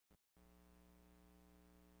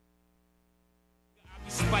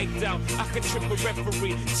wiped out. I could trip a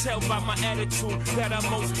referee. Tell by my attitude that I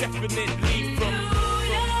most definitely from. Hey.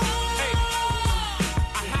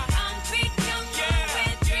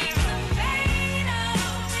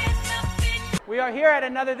 We are here at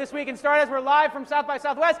another This Week in Startups. We're live from South by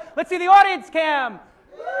Southwest. Let's see the audience cam.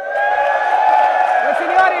 Let's see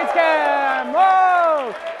the audience cam.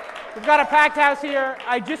 Whoa! We've got a packed house here.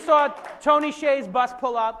 I just saw Tony Hsieh's bus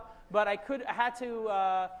pull up, but I had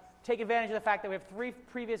to take advantage of the fact that we have 3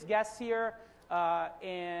 previous guests here,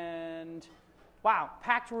 and wow,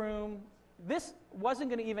 packed room. This wasn't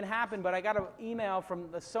going to even happen, but I got an email from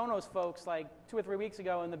the Sonos folks like 2 or 3 weeks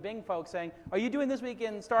ago and the Bing folks saying, are you doing This Week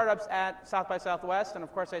in Startups at South by Southwest? And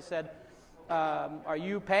of course I said, are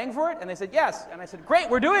you paying for it? And they said, yes. And I said, great,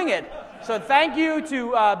 we're doing it. So thank you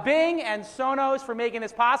to Bing and Sonos for making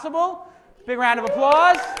this possible. Big round of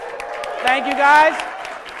applause. Thank you, guys.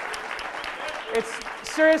 It's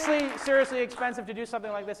seriously expensive to do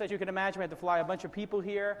something like this. As you can imagine, we had to fly a bunch of people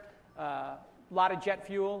here. A lot of jet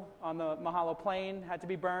fuel on the Mahalo plane had to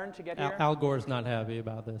be burned to get here. Al Gore's not happy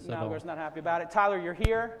about this at all. Al Gore's not happy about it. Tyler, you're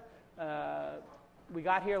here. We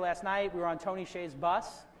got here last night. We were on Tony Hsieh's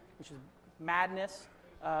bus, which is madness.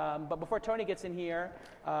 But before Tony gets in here,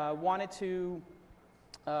 wanted to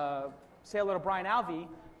say hello to Brian Alvey,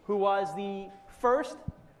 who was the first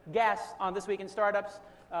guest on This Week in Startups,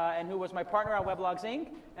 and who was my partner on Weblogs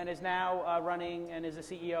Inc., and is now running and is the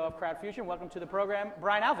CEO of CrowdFusion. Welcome to the program,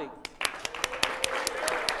 Brian Alvey.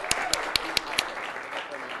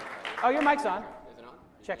 Oh, your mic's on. Is it on?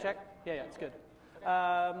 Check. Yeah, it's good.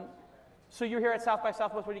 So you're here at South by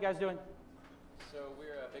Southwest. What are you guys doing? So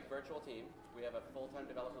we're a big virtual team. We have a full-time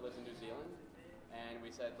developer who lives in New Zealand, and we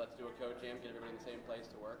said, let's do a code jam, get everybody in the same place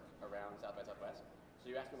to work around South by Southwest. So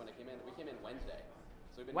you asked me when I came in. We came in Wednesday.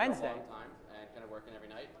 So we've been here a long time and kind of working every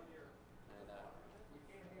night. And,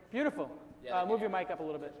 beautiful. Yeah, move your mic up a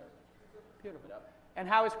little bit. Beautiful. And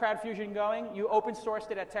how is CrowdFusion going? You open sourced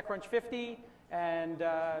it at TechCrunch 50. And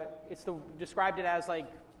described it as like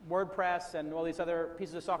WordPress and all these other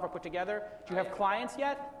pieces of software put together. Do you have clients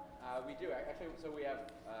yet? We do, actually. So we have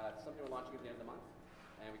something we're launching at the end of the month,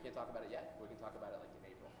 and we can't talk about it yet. We can talk about it like in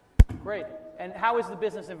April. Great. And how is the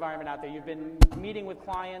business environment out there? You've been meeting with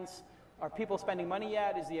clients. Are people spending money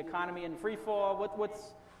yet? Is the economy in free fall?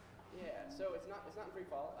 What's? Yeah. So it's not in free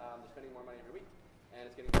fall. They're spending more money every week, and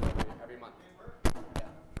it's getting better every month.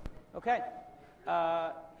 Yeah. Okay.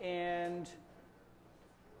 And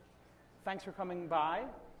thanks for coming by.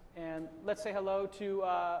 And let's say hello to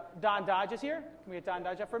Don Dodge is here. Can we get Don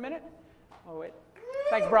Dodge up for a minute? Oh, wait.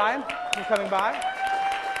 Thanks, Brian, for coming by.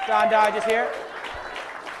 Don Dodge is here.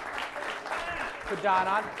 Put Don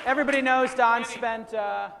on. Everybody knows Don spent...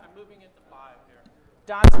 I'm moving it to 5 here.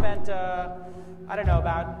 Don spent, I don't know,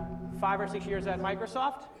 about 5 or 6 years at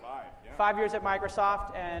Microsoft. 5, yeah. 5 years at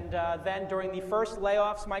Microsoft, and then during the first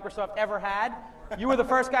layoffs Microsoft ever had, you were the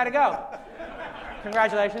first guy to go.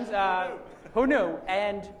 Congratulations. Who knew?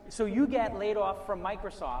 And so you get laid off from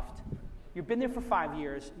Microsoft. You've been there for 5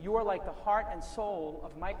 years. You are like the heart and soul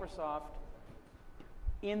of Microsoft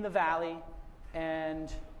in the Valley,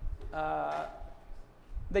 and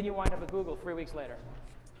then you wind up at Google 3 weeks later.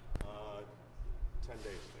 10 days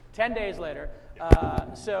later. 10 days later.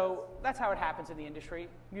 So that's how it happens in the industry,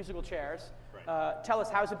 musical chairs. Right. Tell us,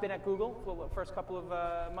 how's it been at Google for the first couple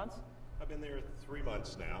of months? I've been there 3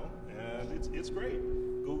 months now, and it's great.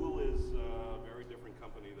 Google is a very different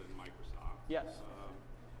company than Microsoft. Yes.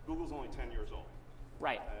 Google's only 10 years old.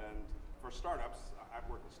 Right. And for startups, I've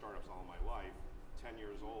worked with startups all my life. 10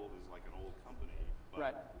 years old is like an old company. But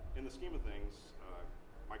Right. in the scheme of things,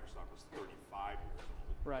 Microsoft was 35 years old.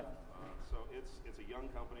 Right. So it's a young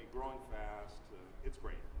company, growing fast. It's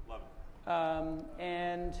great. Love it.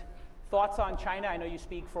 And thoughts on China? I know you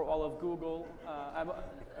speak for all of Google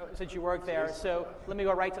since you work there. So let me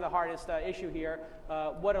go right to the hardest issue here.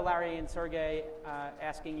 What are Larry and Sergey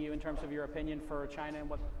asking you in terms of your opinion for China and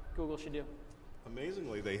what Google should do?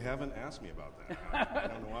 Amazingly, they haven't asked me about that. I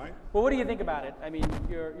don't know why. Well, what do you think about it? I mean,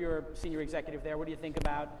 you're a senior executive there. What do you think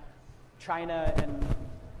about China, and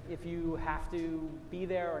if you have to be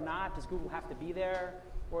there or not? Does Google have to be there?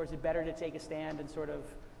 Or is it better to take a stand and sort of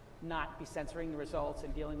not be censoring the results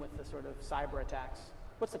and dealing with the sort of cyber attacks?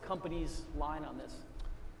 What's the company's line on this?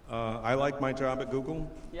 I like my job at Google,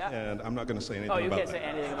 Yeah. and I'm not going to say anything Oh, about you that. can't say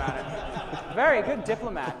anything about it. Very good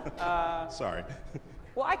diplomat. Sorry.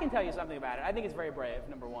 Well, I can tell you something about it. I think it's very brave,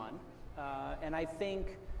 number one. And I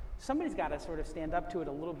think somebody's got to sort of stand up to it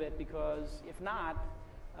a little bit, because if not,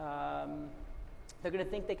 they're going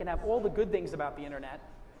to think they can have all the good things about the internet,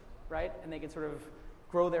 right? And they can sort of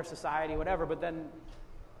grow their society, whatever, but then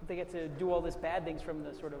they get to do all this bad things from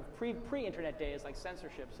the sort of pre-internet days, like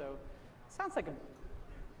censorship. So it sounds like a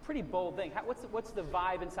pretty bold thing. What's the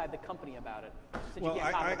vibe inside the company about it? Since Well, you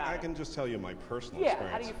can't talk about I it? can just tell you my personal Yeah,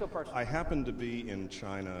 experience. how do you feel personally? I happened to be in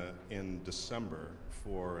China in December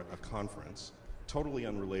for a conference, totally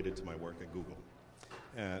unrelated to my work at Google.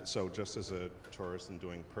 So just as a tourist and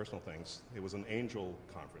doing personal things, it was an angel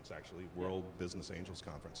conference, actually, World Business Angels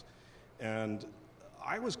Conference. And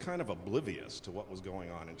I was kind of oblivious to what was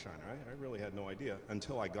going on in China. I really had no idea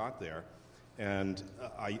until I got there. And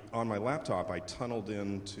on my laptop, I tunneled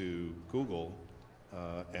into Google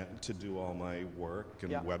and to do all my work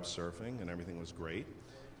and web surfing, and everything was great.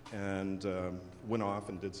 And went off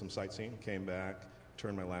and did some sightseeing, came back,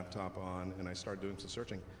 turned my laptop on, and I started doing some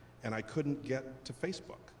searching. And I couldn't get to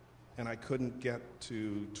Facebook, and I couldn't get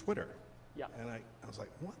to Twitter. Yeah. And I was like,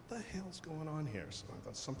 what the hell's going on here? So I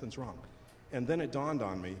thought, something's wrong. And then it dawned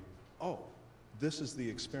on me, oh, this is the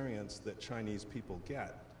experience that Chinese people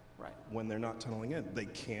get when they're not tunneling in. They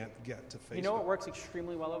can't get to Facebook. You know what works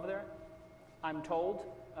extremely well over there, I'm told,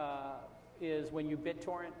 is when you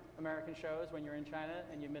BitTorrent American shows when you're in China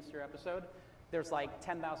and you miss your episode, there's like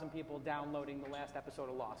 10,000 people downloading the last episode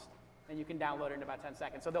of Lost. And you can download it in about 10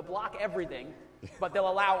 seconds. So they'll block everything, but they'll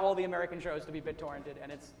allow all the American shows to be BitTorrented,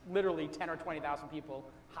 and it's literally 10 or 20,000 people,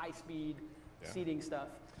 high-speed seeding stuff.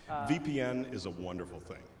 VPN is a wonderful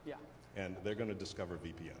thing. Yeah. And they're going to discover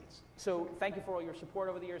VPNs. So thank you for all your support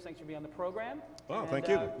over the years. Thanks for being on the program. Oh, and, thank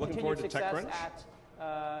you. Looking forward to success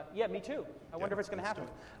TechCrunch. Yeah, me too. I wonder if it's going to happen.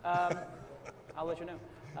 I'll let you know.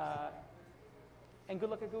 And good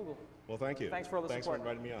luck at Google. Well, thank you. Thanks for all the Thanks support. for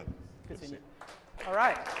inviting me on. Good seeing to you. see All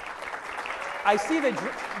right. I see the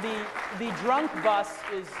drunk bus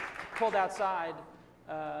is pulled outside.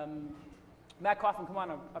 Matt Coffin, come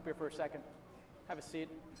on up here for a second. Have a seat.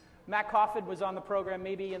 Matt Coffin was on the program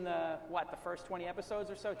maybe in the first 20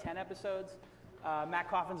 episodes or so, 10 episodes. Matt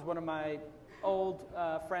Coffin's one of my old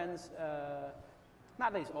friends.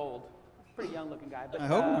 Not that he's old. Pretty young looking guy. But, I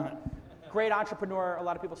hope not. Great entrepreneur. A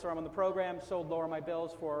lot of people saw him on the program. Sold Lower My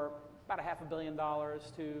Bills for about $500 million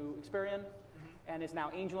to Experian. And is now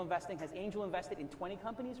angel investing. Has angel invested in 20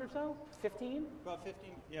 companies or so? 15? About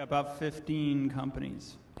 15. Yeah, about 15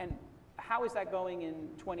 companies. And how is that going in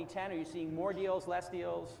 2010? Are you seeing more deals, less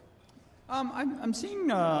deals? I'm seeing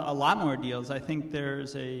a lot more deals. I think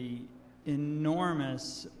there's a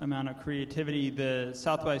enormous amount of creativity. The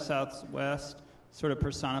South by Southwest sort of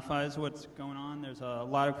personifies what's going on. There's a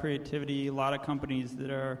lot of creativity, a lot of companies that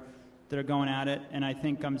are going at it, and I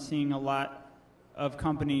think I'm seeing a lot of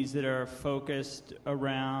companies that are focused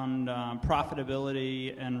around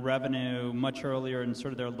profitability and revenue much earlier in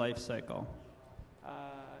sort of their life cycle.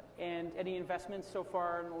 And any investments so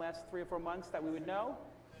far in the last 3 or 4 months that we would know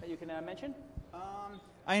that you can mention?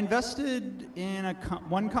 I invested in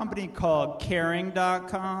one company called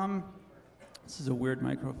Caring.com. This is a weird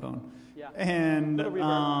microphone. Yeah. And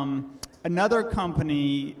another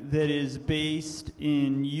company that is based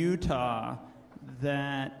in Utah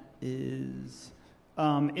that is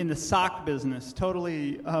in the sock business,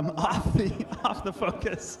 totally off the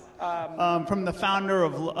focus. From the founder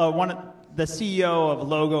of the CEO of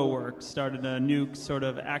LogoWorks, started a new sort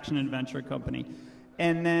of action adventure company,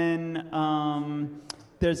 and then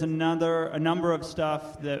there's a number of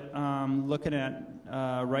stuff that I'm looking at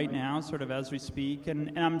right now, sort of as we speak,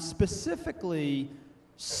 and I'm specifically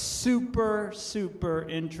super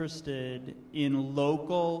interested in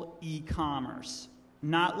local e-commerce,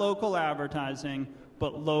 not local advertising,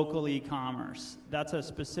 but local e-commerce. That's a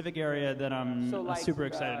specific area that I'm super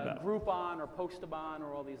excited about. Groupon or Postabon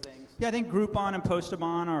or all these things? Yeah, I think Groupon and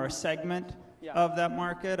Postabon are a segment of that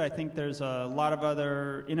market. I think there's a lot of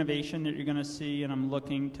other innovation that you're going to see, and I'm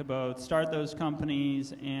looking to both start those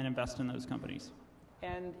companies and invest in those companies.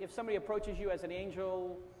 And if somebody approaches you as an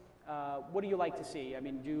angel, what do you like to see? I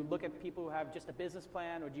mean, do you look at people who have just a business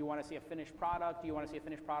plan, or do you want to see a finished product? Do you want to see a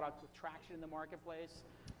finished product with traction in the marketplace?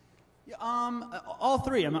 All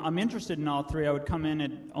three. I'm interested in all three. I would come in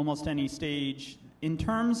at almost any stage. In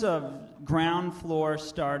terms of ground floor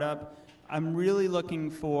startup, I'm really looking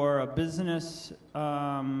for a business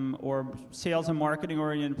or sales and marketing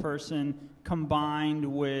oriented person combined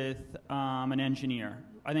with an engineer.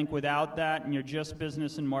 I think without that, and you're just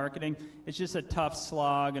business and marketing, it's just a tough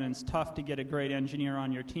slog, and it's tough to get a great engineer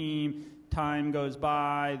on your team. Time goes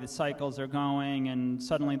by, the cycles are going, and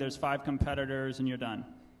suddenly there's 5 competitors, and you're done.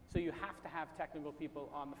 So you have to have technical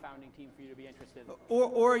people on the founding team for you to be interested.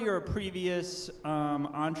 Or you're a previous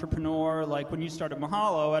entrepreneur, like when you started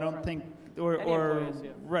Mahalo. I don't think,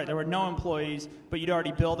 right, there were no employees, but you'd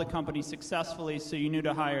already built a company successfully, so you knew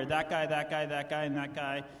to hire that guy, and that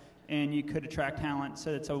guy, and you could attract talent,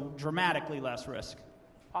 so it's a dramatically less risk.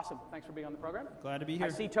 Awesome. Thanks for being on the program. Glad to be here. I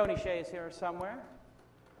see Tony Hsieh is here somewhere.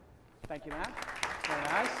 Thank you, Matt. Very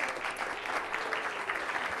nice.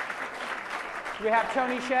 Do we have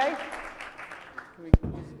Tony Hsieh?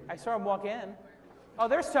 I saw him walk in. Oh,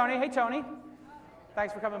 there's Tony. Hey, Tony.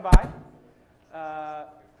 Thanks for coming by.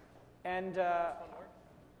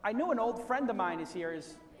 I know an old friend of mine is here.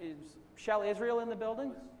 Is Shell Israel in the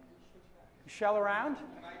building? Is Shell around?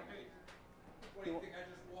 What do you think? I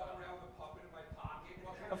just walk around with a puppet in my pocket?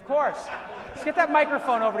 Of course. Let's get that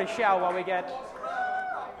microphone over to Shell while we get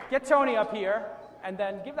Tony up here, and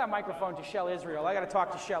then give that microphone to Shell Israel. I got to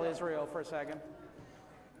talk to Shell Israel for a second.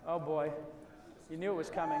 Oh boy, you knew it was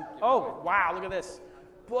coming. Oh wow, look at this,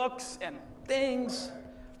 books and things.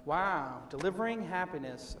 Wow, delivering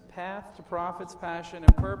happiness, a path to profits, passion,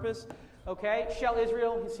 and purpose. Okay, Shell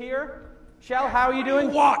Israel is here. Shell, how are you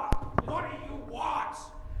doing? What? What do you want?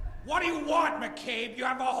 What do you want, McCabe? You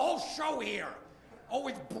have a whole show here.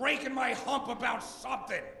 Always breaking my hump about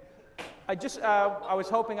something. I was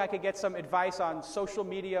hoping I could get some advice on social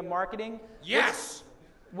media marketing. Yes.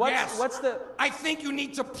 What's the? I think you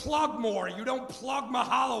need to plug more. You don't plug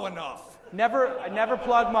Mahalo enough. I never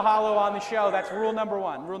plug Mahalo on the show. That's rule number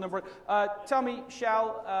one. Tell me,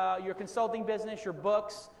 Shell, your consulting business, your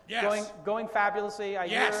books, yes. going fabulously. I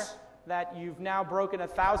hear that you've now broken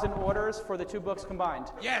 1,000 orders for the 2 books combined.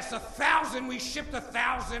 Yes, 1,000. We shipped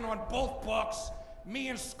 1,000 on both books. Me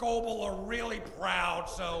and Scoble are really proud,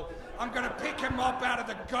 so I'm going to pick him up out of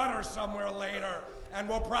the gutter somewhere later, and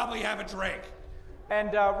we'll probably have a drink.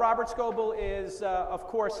 And Robert Scoble is, of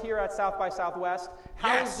course, here at South by Southwest.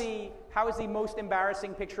 How is the most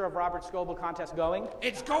embarrassing picture of Robert Scoble contest going?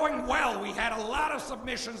 It's going well. We had a lot of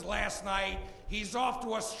submissions last night. He's off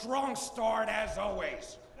to a strong start, as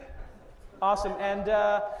always. Awesome. And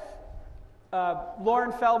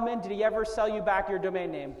Lauren Feldman, did he ever sell you back your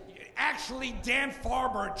domain name? Actually, Dan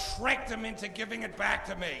Farber tricked him into giving it back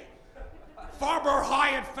to me. Farber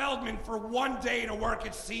hired Feldman for 1 day to work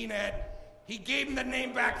at CNET. He gave him the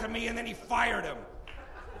name back to me, and then he fired him.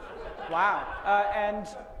 Wow.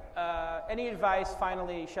 Any advice,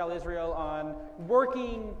 finally, Shell Israel, on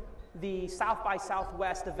working the South by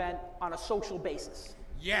Southwest event on a social basis?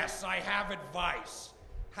 Yes, I have advice.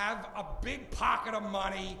 Have a big pocket of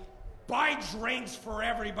money, buy drinks for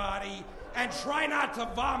everybody, and try not to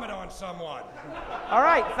vomit on someone. All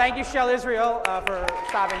right. Thank you, Shell Israel, for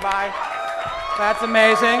stopping by. That's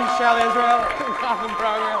amazing. Shell Israel, awesome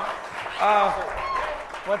program.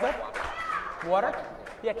 What's that? Water?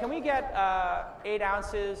 Yeah, can we get 8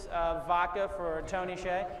 ounces of vodka for Tony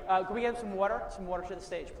Hsieh? Can we get some water? Some water to the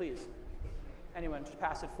stage, please. Anyone, just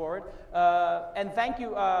pass it forward. And thank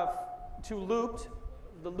you to Looped.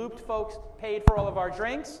 The Looped folks paid for all of our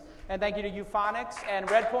drinks. And thank you to Euphonics and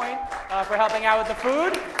Redpoint for helping out with the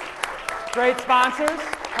food. Great sponsors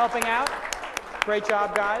helping out. Great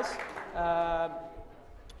job, guys.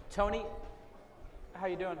 Tony, how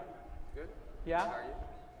you doing? Good. Yeah? How are you?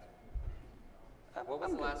 What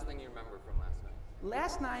was the last thing you remember from last night?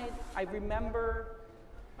 Last night, I remember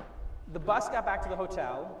the bus got back to the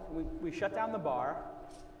hotel. We shut down the bar.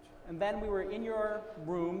 And then we were in your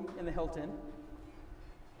room in the Hilton.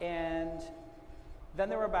 And then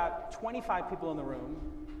there were about 25 people in the room.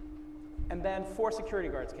 And then 4 security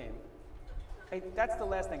guards came. That's the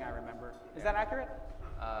last thing I remember. Is that accurate?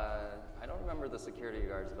 I don't remember the security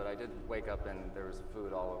guards, but I did wake up and there was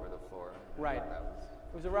food all over the floor. Right.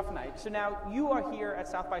 It was a rough night. So now you are here at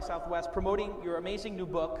South by Southwest promoting your amazing new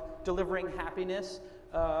book, Delivering Happiness,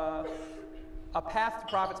 A Path to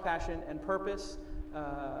Profits, Passion, and Purpose.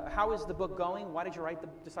 How is the book going? Why did you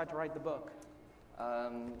decide to write the book?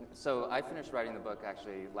 So I finished writing the book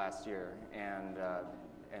actually last year, and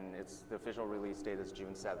it's the official release date is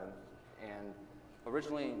June 7th. And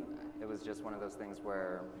originally, it was just one of those things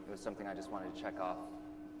where it was something I just wanted to check off,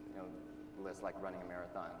 the list, like running a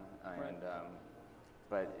marathon.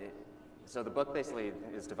 Right. So the book basically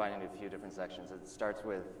is divided into a few different sections. It starts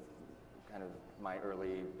with kind of my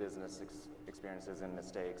early business experiences and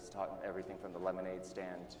mistakes, taught everything from the lemonade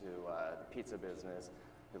stand to the pizza business,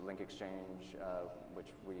 the Link Exchange,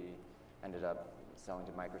 which we ended up selling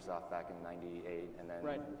to Microsoft back in '98, and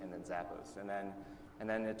then Zappos, and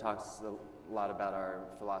then it talks a lot about our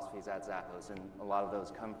philosophies at Zappos, and a lot of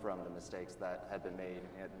those come from the mistakes that had been made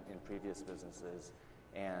in previous businesses,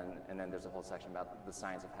 and then there's a whole section about the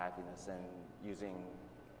science of happiness and using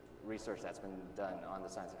research that's been done on the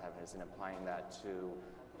science of happiness and applying that to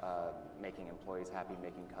making employees happy,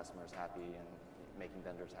 making customers happy, and making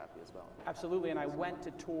vendors happy as well. Absolutely, and I went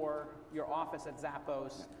to tour your office at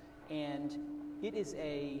Zappos, and it is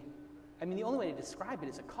I mean, the only way to describe it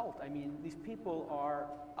is a cult. I mean, these people are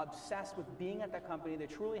obsessed with being at that company. They're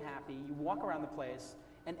truly happy. You walk around the place,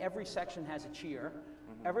 and every section has a cheer.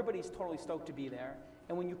 Everybody's totally stoked to be there.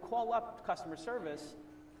 And when you call up customer service,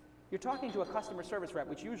 you're talking to a customer service rep,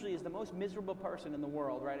 which usually is the most miserable person in the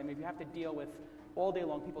world, right? I mean, if you have to deal with all day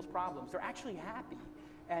long people's problems, they're actually happy.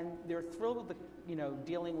 And they're thrilled with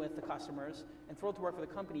dealing with the customers and thrilled to work for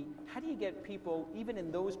the company. How do you get people, even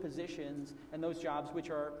in those positions and those jobs, which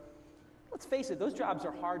are, let's face it, those jobs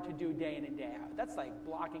are hard to do day in and day out. That's like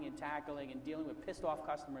blocking and tackling and dealing with pissed off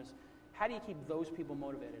customers. How do you keep those people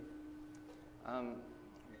motivated?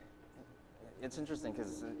 It's interesting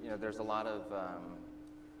because there's a lot of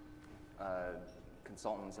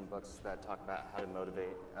consultants and books that talk about how to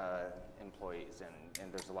motivate employees,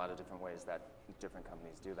 and there's a lot of different ways that different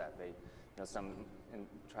companies do that. They, some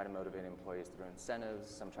try to motivate employees through incentives,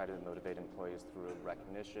 some try to motivate employees through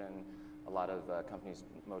recognition. A lot of companies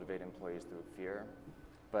motivate employees through fear.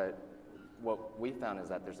 But what we found is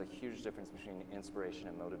that there's a huge difference between inspiration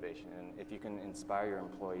and motivation. And if you can inspire your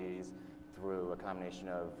employees through a combination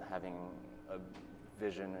of having a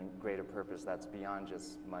vision and greater purpose that's beyond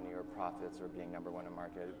just money or profits or being number one in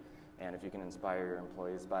market, and if you can inspire your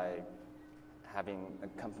employees by having a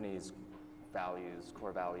company's values,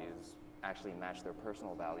 core values, actually match their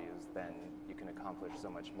personal values, then you can accomplish so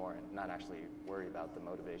much more and not actually worry about the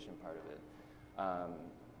motivation part of it.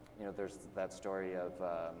 There's that story of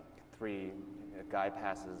a guy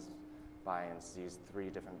passes by and sees three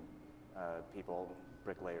different people,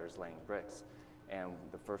 bricklayers, laying bricks. And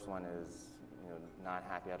the first one is not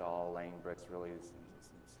happy at all, laying bricks really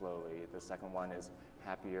slowly. The second one is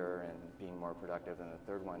happier and being more productive. And the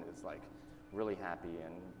third one is like really happy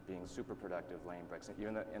and being super productive, laying bricks.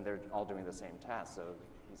 And they're all doing the same task. So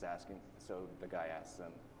the guy asks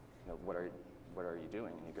them, what are you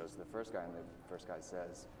doing? And he goes to the first guy, and the first guy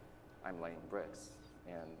says, I'm laying bricks.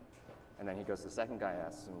 And then he goes to the second guy,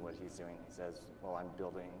 asks him what he's doing. He says, well, I'm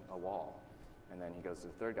building a wall. And then he goes to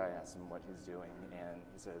the third guy, asks him what he's doing, and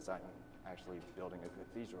he says, I'm actually building a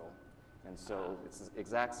cathedral. And so it's the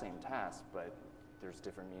exact same task, but there's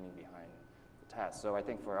different meaning behind the task. So I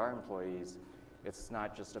think for our employees, it's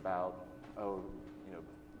not just about,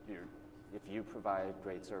 if you provide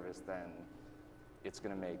great service, then it's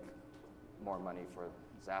going to make more money for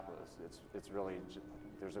Zappos. It's really,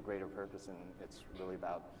 there's a greater purpose, and it's really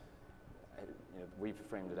about, we've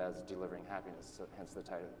framed it as delivering happiness, so hence the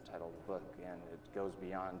title of the book, and it goes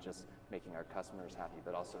beyond just making our customers happy,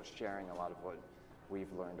 but also sharing a lot of what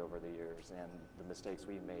we've learned over the years and the mistakes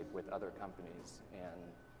we've made with other companies,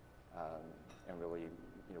 and really,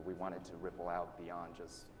 we want it to ripple out beyond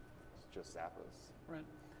just Zappos.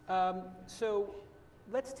 Right. So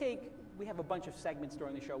we have a bunch of segments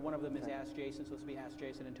during the show. One of them is Ask Jason, so this will be Ask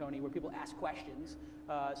Jason and Tony, where people ask questions.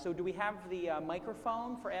 So do we have the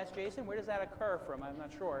microphone for Ask Jason? Where does that occur from? I'm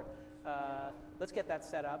not sure. Let's get that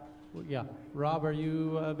set up. Well, yeah. Rob, are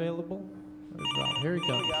you available? Rob, here he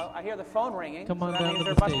comes. Here we go. I hear the phone ringing. Come on so that down means to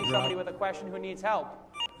there the must stage, be somebody Rob. with a question who needs help.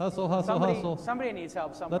 Hustle, hustle, hustle. Somebody needs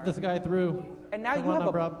help somewhere. Let this guy through. And now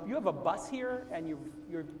Rob. you have a bus here, and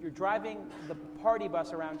you're driving the party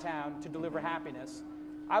bus around town to deliver happiness.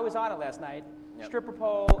 I was on it last night. Yep. Stripper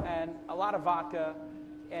pole and a lot of vodka,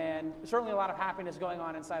 and certainly a lot of happiness going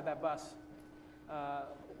on inside that bus.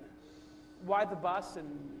 Why the bus, and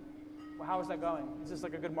how is that going? Is this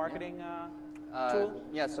like a good marketing tool?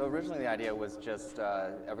 Yeah, so originally the idea was just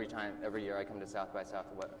every year I come to South by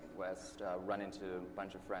Southwest, run into a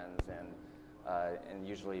bunch of friends, and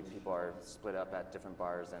usually people are split up at different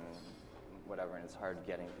bars and whatever, and it's hard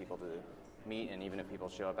getting people to meet, and even if people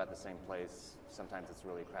show up at the same place, sometimes it's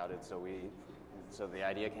really crowded. So the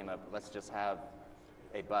idea came up, let's just have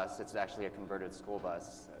a bus. It's actually a converted school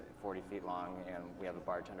bus, 40 feet long, and we have a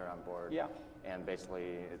bartender on board. Yeah. And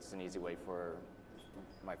basically, it's an easy way for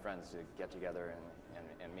my friends to get together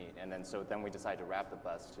and meet. And then we decided to wrap the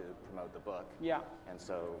bus to promote the book. Yeah. And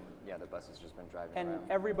so, the bus has just been driving and around.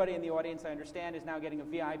 Everybody in the audience, I understand, is now getting a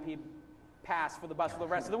VIP pass for the bus for the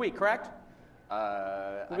rest of the week, correct?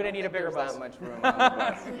 We're going to need a bigger bus. There's not much room on the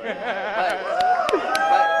bus.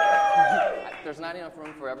 But there's not enough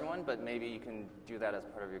room for everyone, but maybe you can do that as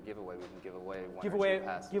part of your giveaway. We can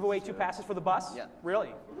give away two passes for the bus? Yeah.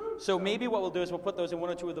 Really? So maybe what we'll do is we'll put those in one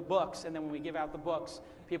or two of the books, and then when we give out the books,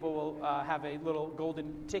 people will have a little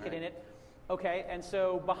golden ticket in it. Okay, and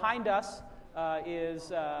so behind us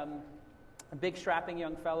is a big strapping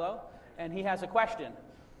young fellow, and he has a question.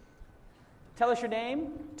 Tell us your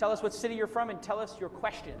name, tell us what city you're from, and tell us your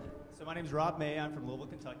question. So my name is Rob May. I'm from Louisville,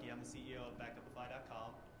 Kentucky. I'm the CEO of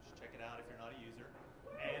backupify.com. Just check it out if you're not a user.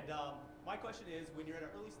 And my question is, when you're at an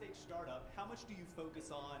early stage startup, how much do you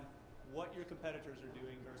focus on what your competitors are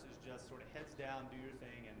doing versus just sort of heads down, do your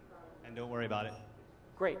thing, and don't worry about it.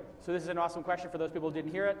 Great. So this is an awesome question for those people who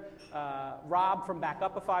didn't hear it. Rob from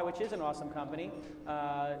Backupify, which is an awesome company,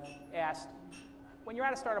 asked, when you're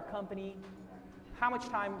at a startup company, how much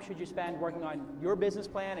time should you spend working on your business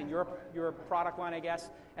plan and your product line, I guess,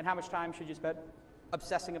 and how much time should you spend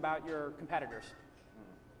obsessing about your competitors?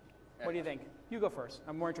 What do you think? You go first.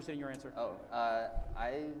 I'm more interested in your answer. Oh,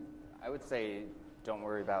 I would say don't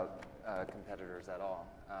worry about competitors at all.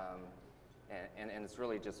 And it's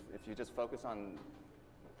really just, if you just focus on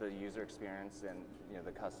the user experience and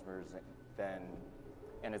the customers, then,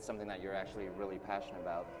 and it's something that you're actually really passionate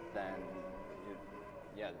about, then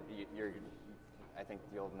I think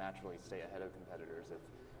you'll naturally stay ahead of competitors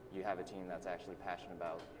if you have a team that's actually passionate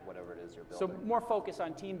about whatever it is you're building. So more focus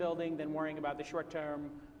on team building than worrying about the short term,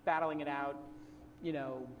 battling it out,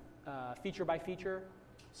 feature by feature,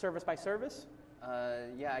 service by service?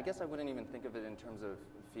 Yeah, I guess I wouldn't even think of it in terms of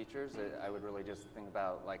features. I would really just think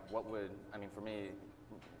about for me,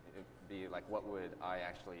 it'd be like, what would I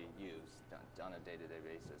actually use on a day-to-day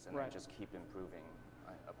basis, and then just keep improving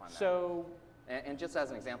upon that. So, and just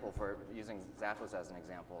as an example, for using Zappos as an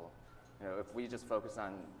example, if we just focus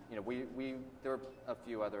on, there were a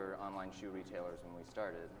few other online shoe retailers when we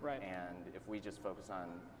started, right. And if we just focus on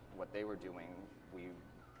what they were doing, we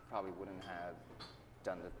probably wouldn't have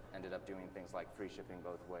ended up doing things like free shipping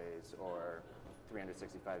both ways, or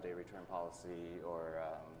 365-day return policy, or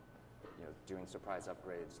doing surprise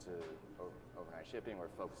upgrades to overnight shipping, or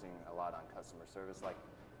focusing a lot on customer service.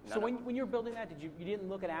 So when you were building that, you didn't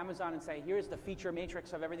look at Amazon and say, here's the feature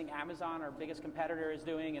matrix of everything Amazon, our biggest competitor, is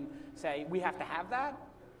doing, and say, we have to have that?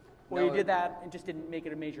 Or No, you did that and just didn't make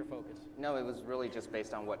it a major focus? No, it was really just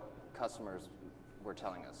based on what customers were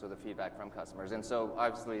telling us, so the feedback from customers. And so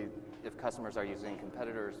obviously, if customers are using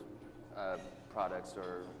competitors' products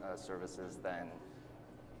or services, then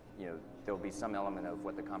there'll be some element of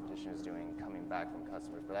what the competition is doing coming back from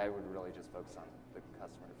customers. But I would really just focus on the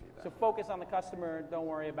customer feedback. So focus on the customer, don't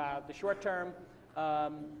worry about the short term.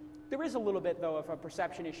 There is a little bit, though, of a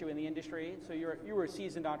perception issue in the industry. So you were a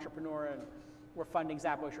seasoned entrepreneur and were funding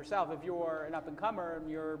Zappos yourself. If you're an up-and-comer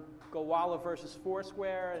and you're Gowalla versus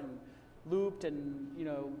Foursquare and Looped and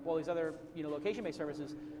all these other location-based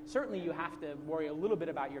services, certainly you have to worry a little bit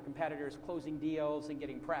about your competitors closing deals and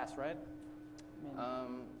getting press, right?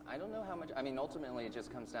 I don't know how much. I mean, ultimately, it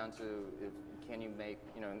just comes down to can you make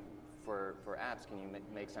for apps, can you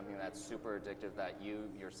make something that's super addictive that you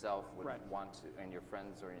yourself would want to, and your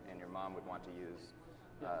friends and your mom would want to use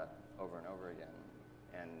over and over again.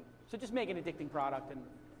 And so just make an addicting product and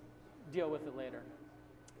deal with it later.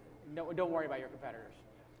 No, don't worry about your competitors.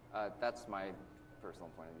 That's my personal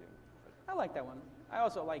point of view. I like that one. I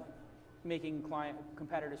also like making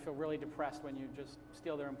competitors feel really depressed when you just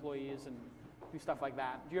steal their employees and do stuff like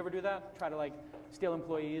that. Do you ever do that? Try to steal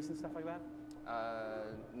employees and stuff like that?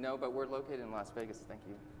 No, but we're located in Las Vegas, thank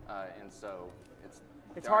you. And so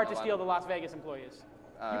it's hard to steal the Las Vegas employees.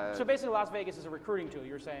 So basically Las Vegas is a recruiting tool,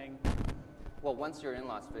 you're saying? Well, once you're in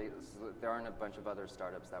Las Vegas, there aren't a bunch of other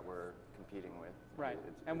startups that we're competing with. Right.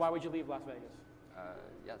 And why would you leave Las Vegas?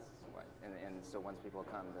 Yes. And so once people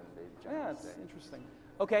come, then they generally stay. That's interesting.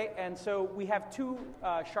 Okay, and so we have two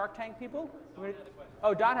Shark Tank people.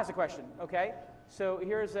 Oh, Don has a question. Okay, so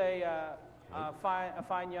here's a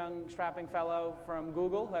fine young strapping fellow from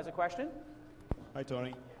Google who has a question. Hi,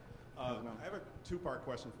 Tony. I have a two-part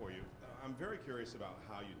question for you. I'm very curious about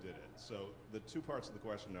how you did it. So the two parts of the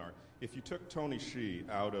question are, if you took Tony Hsieh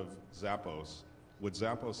out of Zappos, would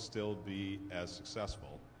Zappos still be as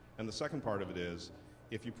successful? And the second part of it is,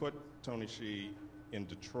 if you put Tony Hsieh in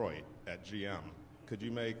Detroit at GM, could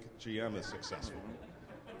you make GM as successful?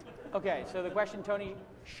 Okay, so the question, Tony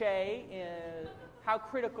Hsieh, is how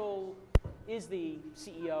critical is the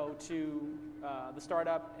CEO to the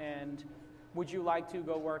startup, and would you like to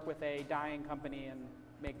go work with a dying company and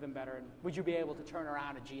make them better? And would you be able to turn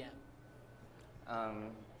around a GM?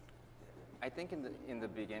 I think in the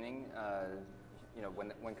beginning,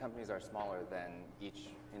 when companies are smaller, then each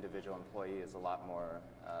individual employee is a lot more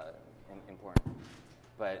important.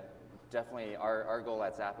 But definitely, our goal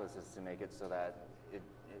at Zappos is to make it so that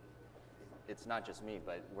it's not just me,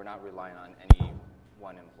 but we're not relying on any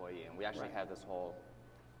one employee. And we actually have this whole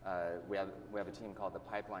we have a team called the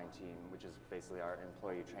Pipeline Team, which is basically our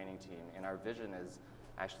employee training team. And our vision is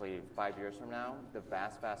actually 5 years from now, the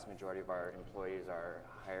vast majority of our employees are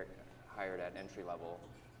hired at entry level.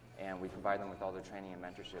 And we provide them with all the training and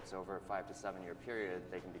mentorship. So over a 5 to 7 year period,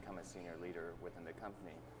 they can become a senior leader within the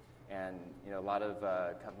company. And you know, a lot of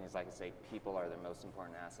companies like to say people are their most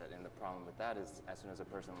important asset, and the problem with that is as soon as a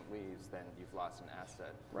person leaves, then you've lost an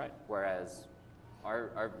asset. Right. Whereas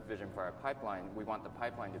our vision for our pipeline, we want the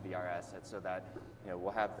pipeline to be our asset, so that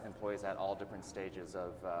we'll have employees at all different stages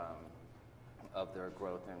of their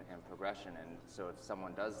growth and progression. And so if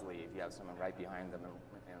someone does leave, you have someone right behind them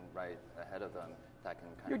and right ahead of them that can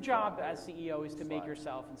kind Your of job as CEO is to make slide.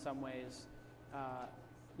 yourself, in some ways,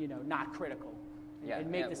 not critical, Yeah,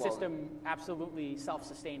 and make the well, system absolutely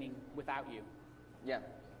self-sustaining without you. Yeah,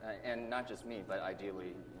 and not just me, but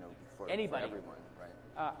ideally, for Anybody. for everyone, right?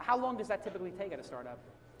 How long does that typically take at a startup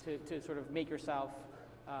to sort of make yourself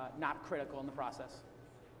not critical in the process?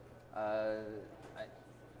 I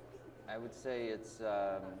would say it's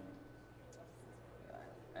I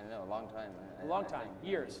don't know, a long time. A long time, I think.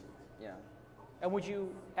 years. Yeah. And would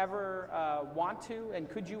you ever want to, and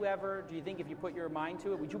could you ever, do you think if you put your mind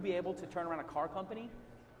to it, would you be able to turn around a car company?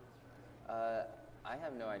 I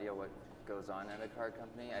have no idea what goes on at a car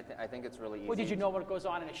company. I think it's really easy. Well, did you know what goes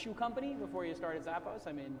on in a shoe company before you started Zappos?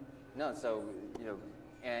 I mean, No, so,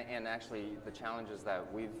 and actually the challenges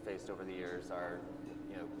that we've faced over the years are,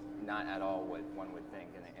 not at all what one would think.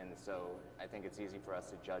 And so I think it's easy for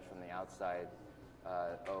us to judge from the outside,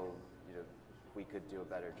 we could do a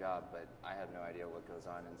better job, but I have no idea what goes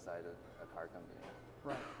on inside a car company.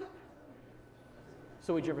 right.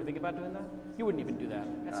 So would you ever think about doing that? You wouldn't even do that.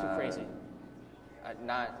 That's too crazy. I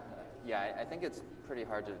think it's pretty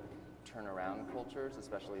hard to turn around cultures,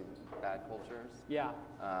 especially bad cultures. Yeah.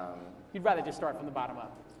 You'd rather just start from the bottom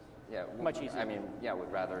up. Yeah. Much easier. I mean, yeah,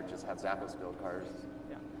 would rather just have Zappos build cars.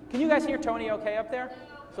 Yeah. Can you guys hear Tony okay up there?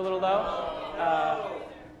 It's a little low.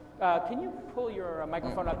 Can you pull your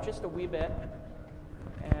microphone up just a wee bit?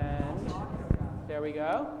 And there we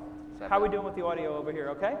go. How are we doing with the audio over here,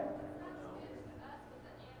 okay?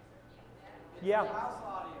 Yeah.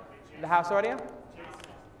 The house audio?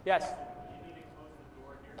 Yes.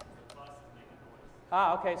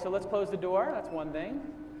 Okay, so let's close the door. That's one thing.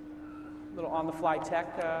 A little on-the-fly tech.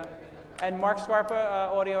 And Mark Scarpa,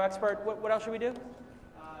 audio expert, what else should we do?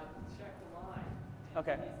 Check the line.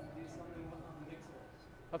 Okay. Do something on the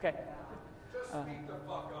mixer. Okay. Just speak the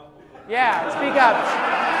fuck up. Yeah, speak up.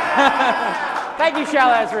 Thank you,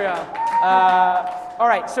 Shal Azrael. All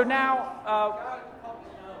right, so now,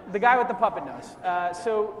 the guy with the puppet nose.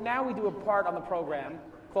 So now we do a part on the program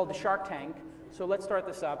called the Shark Tank. So let's start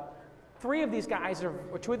this up. Three of these guys, or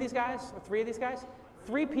two of these guys, or three of these guys,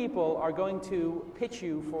 three people are going to pitch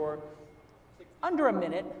you for under a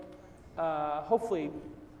minute, hopefully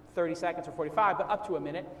 30 seconds or 45, but up to a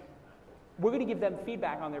minute. We're going to give them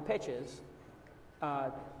feedback on their pitches,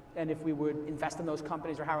 and if we would invest in those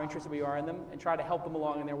companies or how interested we are in them, and try to help them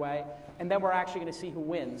along in their way. And then we're actually going to see who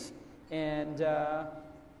wins. And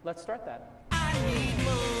let's start that. I need money.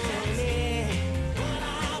 What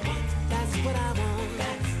I want, that's what I want.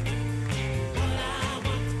 What I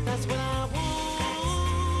want, that's what I want.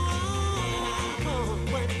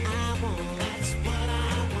 What I want, that's what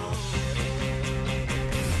I want.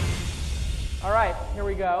 All right, here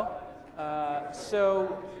we go.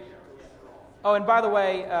 Oh, and by the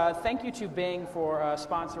way, thank you to Bing for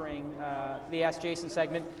sponsoring the Ask Jason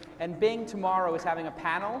segment. And Bing tomorrow is having a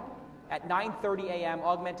panel at 9:30 a.m.,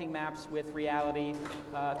 Augmenting Maps with Reality,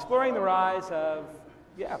 exploring the rise of,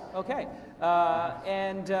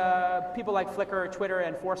 and people like Flickr, Twitter,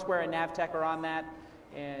 and Foursquare and Navtech are on that.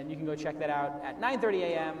 And you can go check that out at 9:30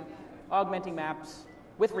 a.m., Augmenting Maps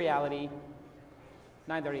with Reality,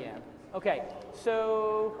 9:30 a.m. Okay,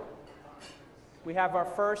 so we have our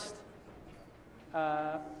first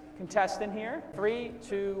contestant here. 3,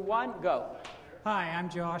 2, 1, go. Hi, I'm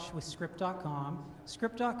Josh with Script.com.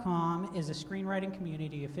 Script.com is a screenwriting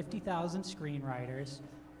community of 50,000 screenwriters.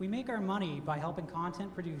 We make our money by helping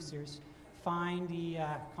content producers find the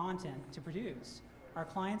content to produce. Our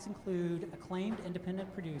clients include acclaimed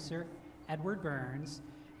independent producer Edward Burns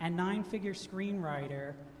and 9-figure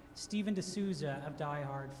screenwriter Stephen D'Souza of Die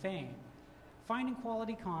Hard fame. Finding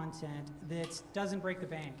quality content that doesn't break the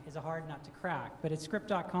bank is a hard nut to crack, but at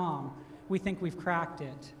Script.com, we think we've cracked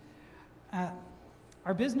it.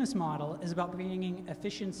 Our business model is about bringing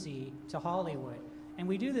efficiency to Hollywood, and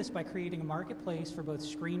we do this by creating a marketplace for both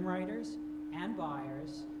screenwriters and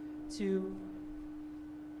buyers to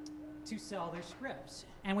sell their scripts.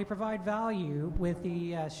 And we provide value with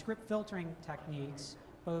the script filtering techniques,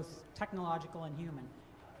 both technological and human.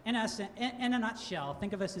 In a nutshell,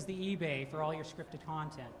 think of us as the eBay for all your scripted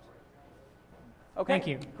content. Okay. Thank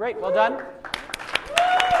you. Great. Well done.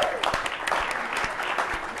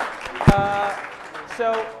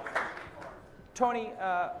 So, Tony,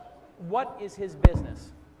 what is his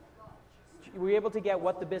business? Were you able to get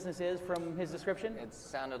what the business is from his description? It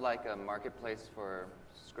sounded like a marketplace for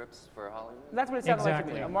scripts for Hollywood. That's what it sounded like to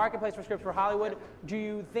me. Exactly. A marketplace for scripts for Hollywood. Do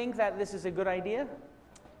you think that this is a good idea?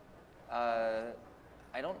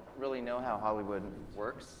 I don't really know how Hollywood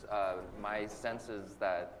works. My sense is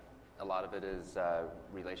that a lot of it is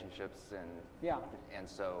relationships and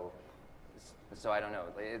so I don't know.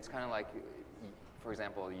 It's kind of like, for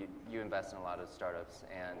example, you invest in a lot of startups,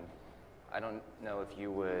 and I don't know if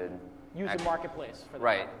you would use a marketplace for that.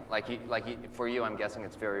 Right. For you, I'm guessing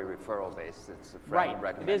it's very referral based. It's a friend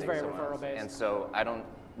recommending It is very someone referral else. based. And so I don't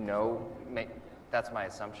know. That's my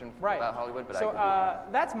assumption about Hollywood, but so I could be wrong.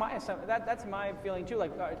 that's my assumption. That's my feeling too.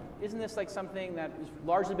 Like, isn't this like something that is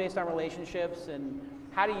largely based on relationships? And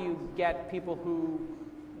how do you get people who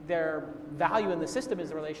their value in the system is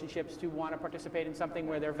the relationships to want to participate in something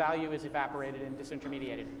where their value is evaporated and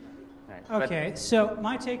disintermediated? Right. Okay, so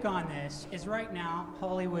my take on this is right now,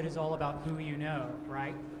 Hollywood is all about who you know,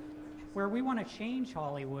 right? Where we want to change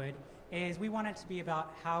Hollywood is we want it to be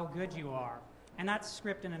about how good you are. And that's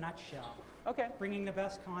script in a nutshell. Okay. Bringing the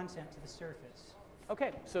best content to the surface.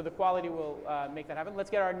 Okay, so the quality will make that happen. Let's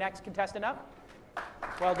get our next contestant up.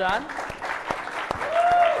 Well done.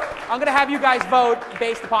 I'm going to have you guys vote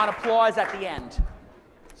based upon applause at the end.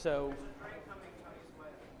 So,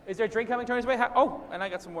 is there a drink coming Tony's way? Oh, and I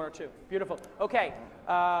got some water too. Beautiful. Okay,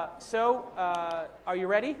 are you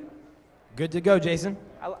ready? Good to go, Jason.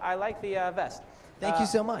 I like the vest. Thank you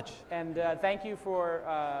so much. And thank you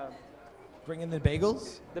for bringing the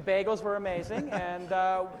bagels. The bagels were amazing, and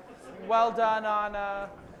well done on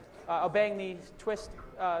obeying the TWiST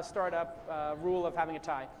startup rule of having a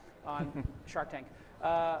tie on Shark Tank.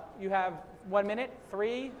 You have 1 minute.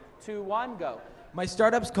 3, 2, 1, go. My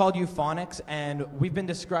startup's called Euphonics, and we've been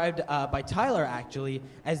described by Tyler, actually,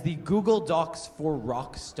 as the Google Docs for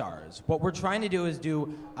rock stars. What we're trying to do is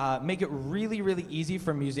make it really, really easy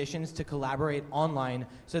for musicians to collaborate online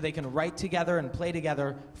so they can write together and play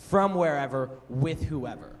together from wherever with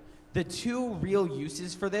whoever. The two real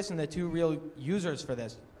uses for this and the two real users for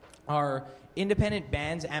this are independent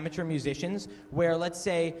bands, amateur musicians, where let's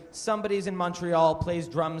say somebody's in Montreal, plays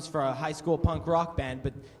drums for a high school punk rock band,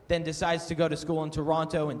 but then decides to go to school in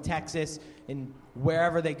Toronto and Texas and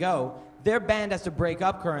wherever they go. Their band has to break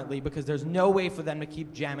up currently because there's no way for them to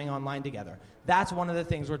keep jamming online together. That's one of the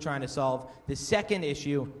things we're trying to solve. The second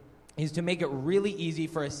issue is to make it really easy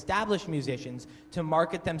for established musicians to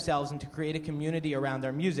market themselves and to create a community around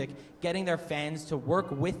their music, getting their fans to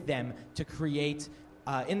work with them to create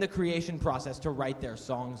in the creation process to write their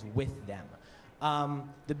songs with them.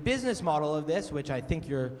 The business model of this, which I think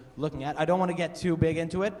you're looking at, I don't want to get too big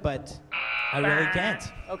into it, but I really can't.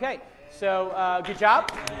 Okay, so good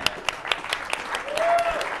job.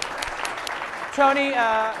 Tony,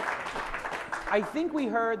 I think we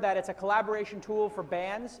heard that it's a collaboration tool for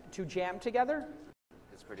bands to jam together.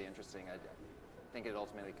 It's pretty interesting. I think it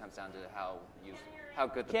ultimately comes down to how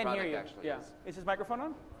good the Can't product hear you. actually Yeah. is. Is his microphone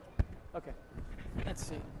on? Okay. Let's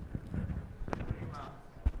see.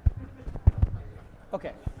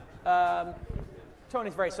 Okay.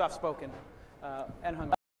 Tony's very soft-spoken and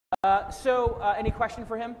hungry. Any question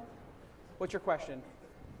for him? What's your question?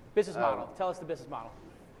 Business model. Tell us the business model.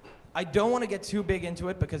 I don't want to get too big into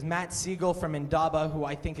it because Matt Siegel from Indaba, who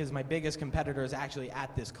I think is my biggest competitor, is actually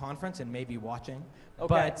at this conference and may be watching.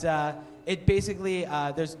 Okay. But it basically,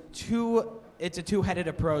 it's a two-headed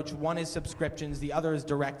approach. One is subscriptions, the other is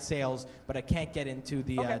direct sales, but I can't get into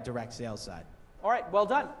the direct sales side. All right, well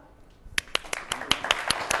done.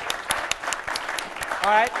 All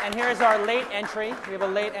right, and here's our late entry. We have a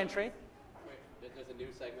late entry. Wait, there's a new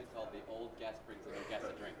segment called The Old Guest Brings the New Guest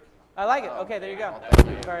a Drink. I like it. Okay, there you go.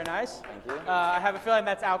 Very nice. Thank you. I have a feeling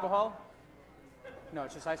that's alcohol. No,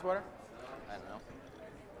 it's just ice water. I don't know.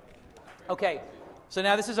 Okay, so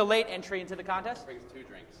now this is a late entry into the contest. Brings 2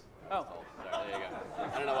 drinks. Oh. Sorry, there you go.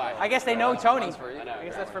 I don't know why. I guess they know Tony. That's for you. I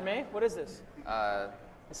guess that's for me. What is this?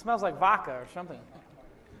 It smells like vodka or something.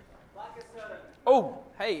 Oh,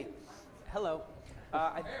 hey. Hello.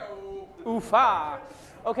 Oofa.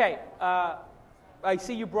 Okay. I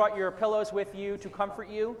see you brought your pillows with you to comfort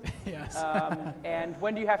you. Yes. And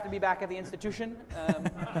when do you have to be back at the institution?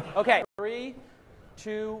 Okay. 3,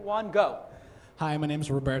 2, 1, go. Hi, my name's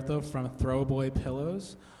Roberto from Throwboy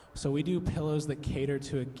Pillows. So we do pillows that cater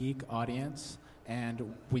to a geek audience,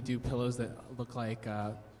 and we do pillows that look like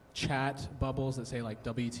chat bubbles that say like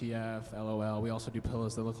WTF, LOL. We also do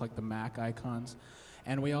pillows that look like the Mac icons.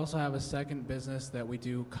 And we also have a second business that we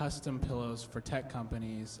do custom pillows for tech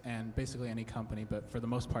companies and basically any company, but for the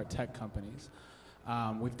most part tech companies.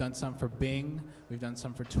 We've done some for Bing. We've done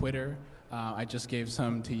some for Twitter. I just gave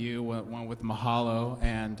some to you, one with Mahalo,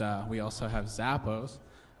 and we also have Zappos.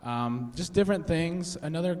 Just different things.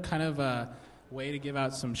 Another kind of a way to give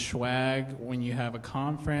out some swag when you have a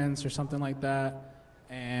conference or something like that.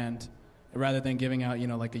 And rather than giving out,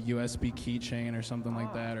 like a USB keychain or something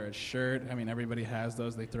like that, or a shirt. I mean, everybody has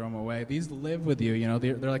those. They throw them away. These live with you.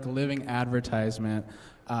 They're like a living advertisement.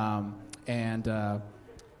 And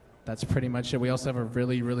that's pretty much it. We also have a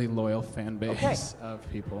really, really loyal fan base of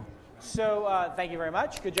people. So thank you very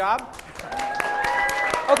much. Good job.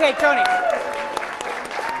 Okay, Tony.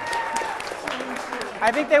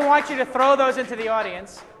 I think they want you to throw those into the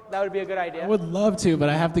audience. That would be a good idea. I would love to, but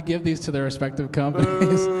I have to give these to their respective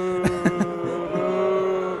companies.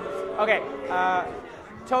 Okay,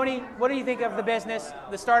 Tony, what do you think of the business,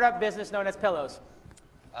 the startup business known as Pillows?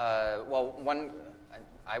 Well,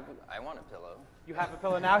 I want a pillow. You have a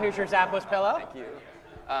pillow now. Here's your Zappos pillow. Thank you.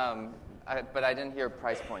 But I didn't hear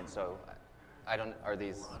price points, so I don't. Are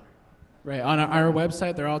these? Right, on our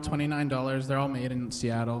website, they're all $29. They're all made in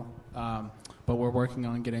Seattle. But we're working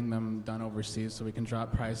on getting them done overseas so we can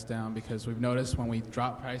drop price down, because we've noticed when we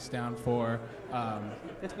drop price down for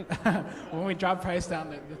when we drop price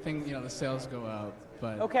down, the thing, the sales go up.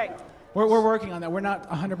 But okay, we're working on that. We're not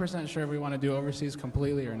 100% sure if we want to do overseas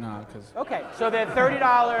completely or not. Okay, so they're $30.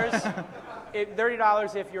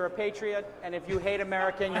 $30 if you're a patriot, and if you hate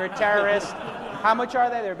America and you're a terrorist. How much are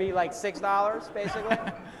they? There'd be like $6, basically.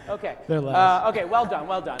 Okay. They're less. Okay, well done,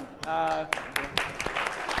 well done.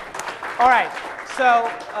 All right, so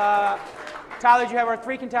Tyler, you have our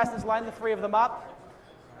 3 contestants. Line the 3 of them up.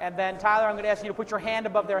 And then Tyler, I'm going to ask you to put your hand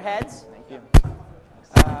above their heads. Thank you.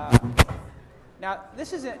 Now,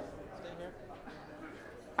 this isn't...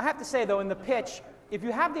 I have to say, though, in the pitch, if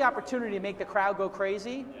you have the opportunity to make the crowd go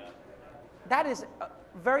crazy, that is a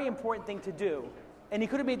very important thing to do. And you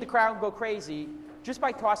could have made the crowd go crazy just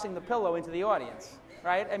by tossing the pillow into the audience,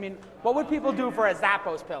 right? I mean, what would people do for a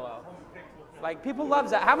Zappos pillow? Like, people love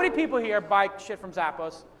Zappos. How many people here buy shit from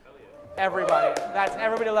Zappos? Everybody.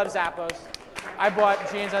 Everybody loves Zappos. I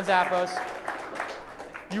bought jeans on Zappos.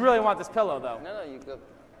 You really want this pillow, though? No, you go.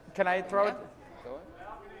 Can I throw it? Go ahead.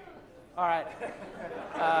 All right.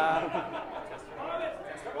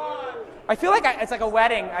 I feel like it's like a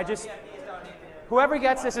wedding. Whoever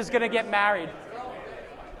gets this is going to get married.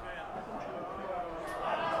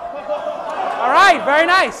 All right, very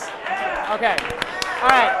nice. Okay. All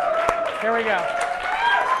right. Here we go.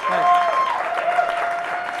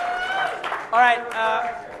 All right.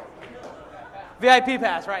 VIP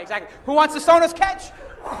pass, right, exactly. Who wants the Sonos catch?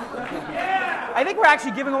 I think we're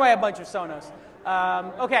actually giving away a bunch of Sonos.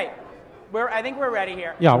 Okay. I think we're ready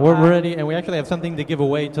here. Yeah, we're ready, and we actually have something to give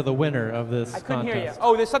away to the winner of this contest. I couldn't hear you.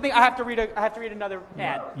 Oh, there's something I have to read. I have to read another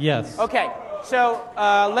ad. Yes. Okay. So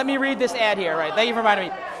let me read this ad here. Right. Thank you for reminding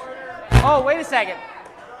me. Oh, wait a second.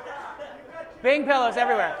 Bing pillows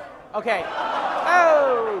everywhere. Okay.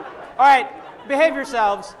 Oh. All right. Behave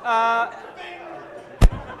yourselves.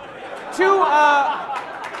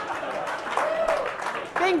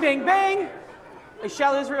 Bing, bing, bing. Is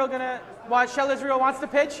Shell Israel wants to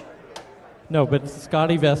pitch? No, but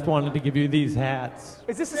Scotty Vest wanted to give you these hats.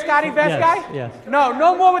 Is this the Scotty Vest guy? Yes.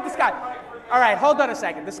 No more with the Scotty. All right, hold on a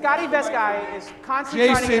second. The Scotty Vest guy is constantly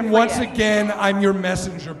trying to get a free once ad. again, I'm your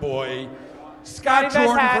messenger boy. Scott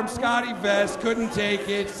Jordan from Scotty Vest couldn't take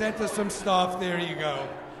it, sent us some stuff. There you go.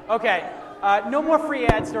 Okay. No more free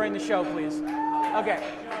ads during the show, please. Okay.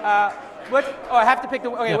 I have to pick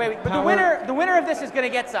the... Okay, wait. But the winner of this is going to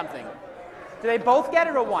get something. Do they both get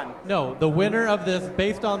it or one? No, the winner of this,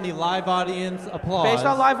 based on the live audience applause... Based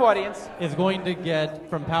on live audience. ...is going to get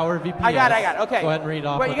from Power VPS... I got it. Okay. Go ahead and read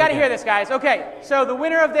off. Wait, you got to hear this, guys. Okay, so the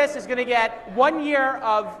winner of this is going to get 1 year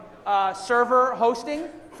of server hosting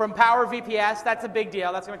from Power VPS. That's a big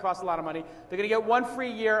deal. That's going to cost a lot of money. They're going to get 1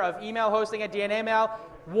 free year of email hosting at DNA Mail,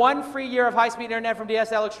 1 free year of high-speed internet from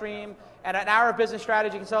DSL Extreme, and an hour of business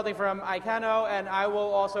strategy consulting from Icano, and I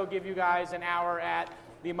will also give you guys an hour at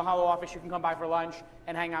the Mahalo office. You can come by for lunch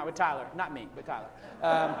and hang out with Tyler. Not me, but Tyler.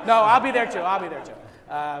 No, I'll be there too.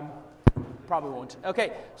 Probably won't.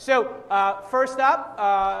 Okay, so first up,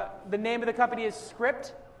 the name of the company is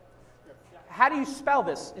Script. How do you spell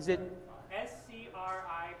this? Is it?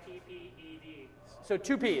 SCRIPPED. So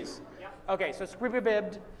 2 P's. Yep. Okay, so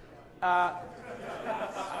Scrippibibbed.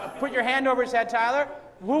 Put your hand over his head, Tyler.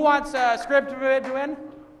 Who wants Scrippibibbed to win?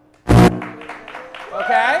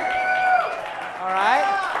 Okay. All right.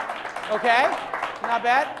 Okay. Not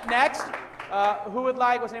bad. Next. Who would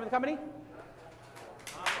like, what's the name of the company?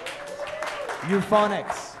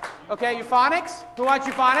 Euphonics. Okay, Euphonics. Who wants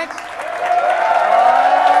Euphonics?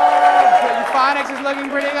 Phonics is looking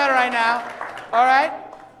pretty good right now. All right.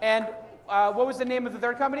 And what was the name of the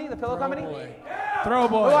third company? The pillow company? Throw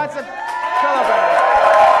Boy. Who wants a pillow company?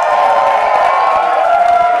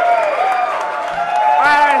 All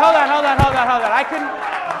right, hold on. I couldn't.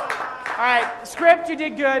 All right, Script, you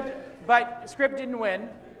did good, but Script didn't win.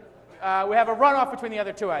 We have a runoff between the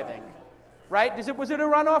other two, I think. Right? Was it a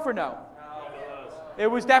runoff or no? It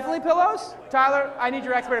was definitely pillows? Tyler, I need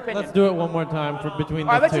your expert opinion. Let's do it one more time for between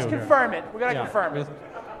All right, the let's two just here. confirm it. We got to confirm it.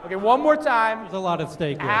 Okay, one more time. There's a lot at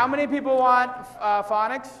stake here. How many people want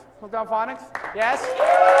Phonics? Hooked on Phonics? Yes?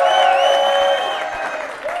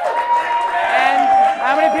 And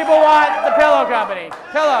how many people want the pillow company?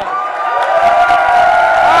 Pillows.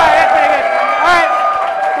 All right, that's pretty good. All right,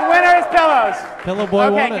 the winner is pillows. Pillow Boy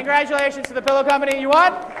won Okay, it. congratulations to the pillow company. You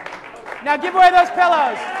won? Now give away those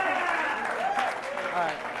pillows. All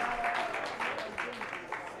right.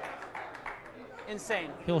 Insane.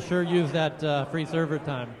 He'll sure use that free server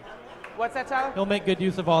time. What's that, Tyler? He'll make good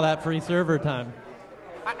use of all that free server time.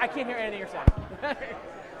 I can't hear anything you're saying.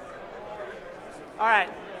 All right.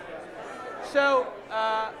 So,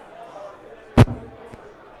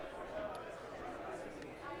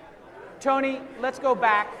 Tony, let's go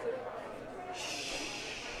back.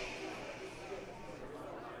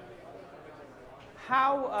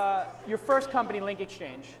 How your first company, Link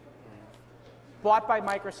Exchange, bought by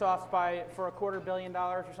Microsoft for $250 million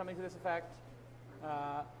or something to this effect.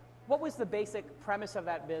 What was the basic premise of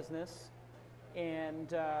that business,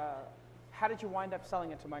 and how did you wind up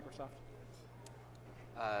selling it to Microsoft?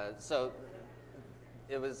 So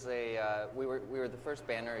it was we were the first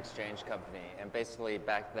banner exchange company, and basically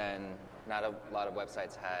back then, not a lot of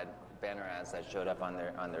websites had banner ads that showed up on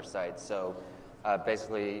their sites. So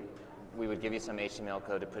basically, we would give you some HTML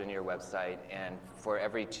code to put into your website, and for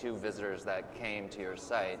every 2 visitors that came to your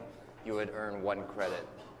site, you would earn 1 credit.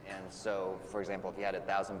 And so, for example, if you had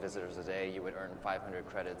 1,000 visitors a day, you would earn 500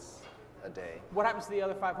 credits a day. What happens to the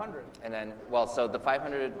other 500? And then, well, so the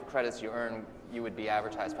 500 credits you earn, you would be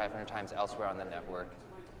advertised 500 times elsewhere on the network.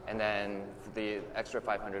 And then the extra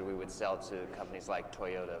 500 we would sell to companies like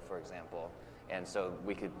Toyota, for example. And so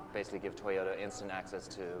we could basically give Toyota instant access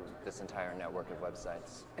to this entire network of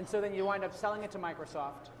websites. And so then you wind up selling it to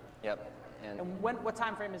Microsoft. Yep. And what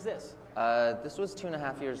time frame is this? This was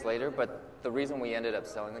 2.5 years later, but the reason we ended up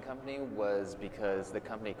selling the company was because the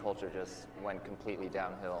company culture just went completely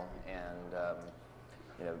downhill, and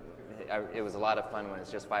it was a lot of fun when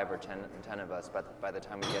it's just 5 or 10 of us, but by the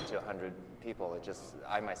time we get to 100 people,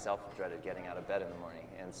 I myself dreaded getting out of bed in the morning,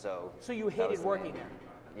 and so. So you hated working there?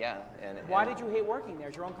 Yeah. Why did you hate working there?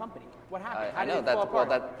 It's your own company. What happened? How I know did it fall apart?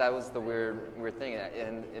 Well, that was the weird thing,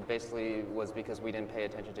 and it basically was because we didn't pay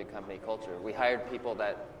attention to company culture. We hired people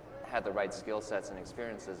that had the right skill sets and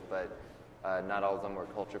experiences, but not all of them were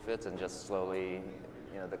culture fits, and just slowly,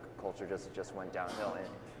 the culture just went downhill,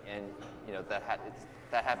 and that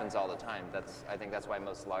happens all the time. I think that's why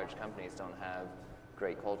most large companies don't have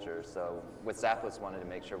great culture. So with Zappos, wanted to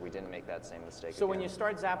make sure we didn't make that same mistake. So when you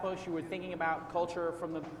started Zappos, you were thinking about culture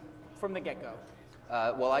from the get-go.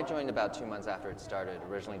 Well, I joined about 2 months after it started,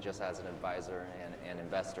 originally just as an advisor and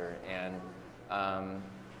investor, and I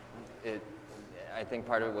think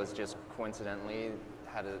part of it was just coincidentally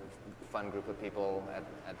had a fun group of people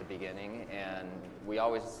at the beginning, and we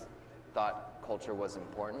always thought culture was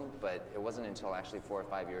important, but it wasn't until actually 4 or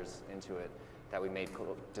 5 years into it that we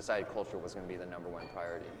decided culture was going to be the #1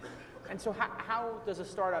 priority. And so how does a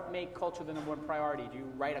startup make culture the #1 priority? Do you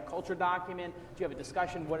write a culture document? Do you have a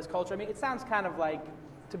discussion? What is culture? I mean, it sounds kind of like,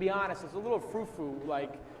 to be honest, it's a little frou-frou,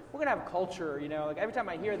 like, we're going to have culture, like every time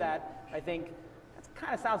I hear that, I think, that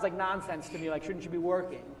kind of sounds like nonsense to me, like, shouldn't you be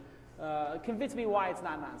working? Convince me why it's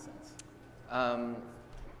not nonsense.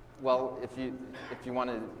 Well, if you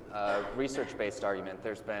want a research-based argument,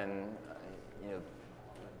 there's been,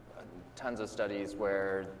 tons of studies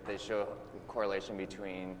where they show correlation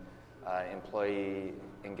between employee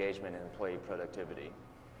engagement and employee productivity.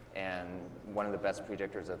 And one of the best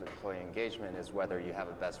predictors of employee engagement is whether you have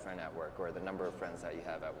a best friend at work or the number of friends that you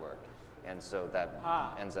have at work. And so that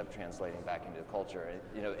ends up translating back into culture.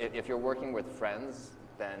 If you're working with friends,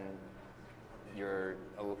 then you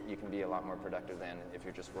can be a lot more productive than if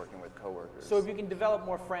you're just working with coworkers. So if you can develop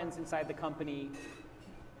more friends inside the company,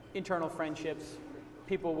 internal friendships,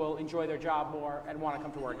 people will enjoy their job more and want to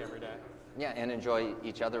come to work every day. Yeah, and enjoy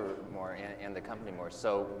each other more and the company more.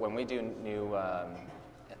 So when we do new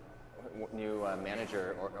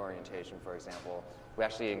manager orientation, for example, we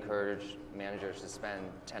actually encourage managers to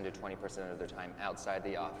spend 10 to 20% of their time outside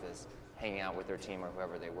the office, hanging out with their team or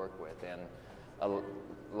whoever they work with. And a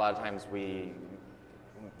lot of times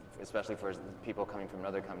especially for people coming from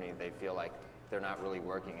another company, they feel like they're not really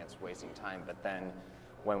working, it's wasting time. But then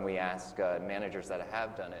when we ask managers that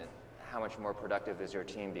have done it, how much more productive is your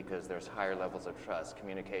team, because there's higher levels of trust,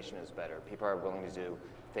 communication is better, people are willing to do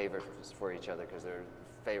favors for each other because they're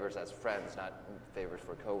favors as friends, not favors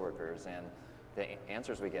for coworkers. And the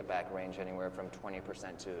answers we get back range anywhere from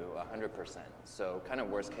 20% to 100%. So kind of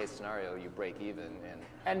worst case scenario, you break even.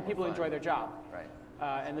 And people enjoy their job. Right.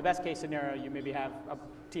 And the best case scenario, you maybe have a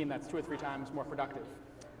team that's 2 or 3 times more productive.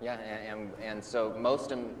 Yeah, and so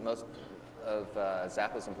most of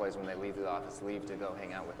Zappos employees, when they leave the office, leave to go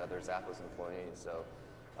hang out with other Zappos employees. So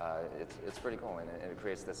it's pretty cool, and it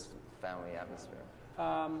creates this family atmosphere.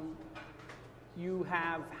 You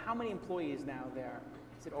have how many employees now there?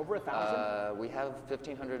 Is it over 1,000? We have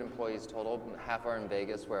 1,500 employees total. Half are in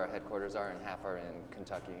Vegas, where our headquarters are, and half are in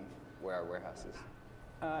Kentucky, where our warehouse is.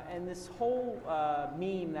 And this whole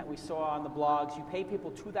meme that we saw on the blogs, you pay people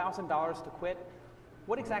 $2,000 to quit.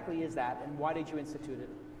 What exactly is that, and why did you institute it?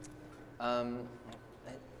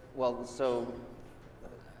 Well, so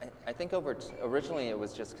I think originally it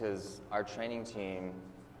was just because our training team,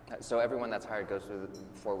 so everyone that's hired goes through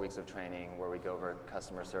 4 weeks of training where we go over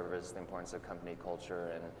customer service, the importance of company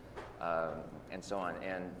culture, and so on.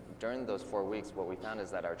 And during those 4 weeks, what we found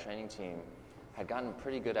is that our training team had gotten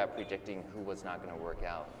pretty good at predicting who was not going to work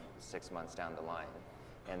out 6 months down the line.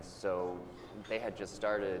 And so they had just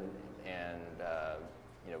started, and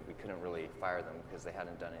we couldn't really fire them because they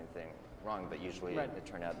hadn't done anything wrong, but usually it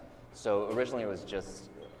turned out. So originally it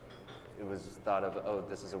was thought of, oh,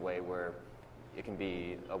 this is a way where it can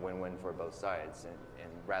be a win-win for both sides, and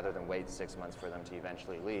rather than wait 6 months for them to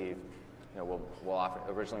eventually leave, we'll offer.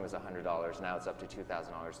 Originally it was $100, now it's up to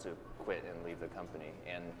 $2,000 to quit and leave the company.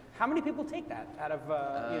 And how many people take that out of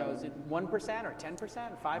is it 1% or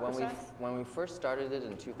 10%, 5%? When we first started it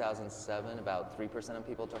in 2007, about 3% of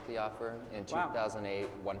people took the offer. In 2008,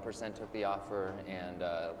 1% took the offer, and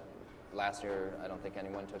last year, I don't think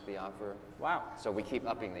anyone took the offer. Wow. So we keep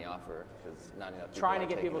upping the offer because not enough people trying to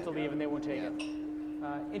get people to leave and they won't take it.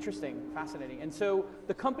 Interesting, fascinating. And so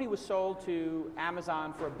the company was sold to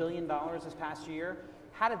Amazon for $1 billion this past year.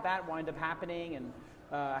 How did that wind up happening, and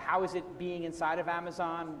how is it being inside of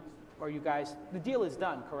Amazon? Or you guys, the deal is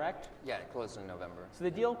done, correct? Yeah, it closed in November. So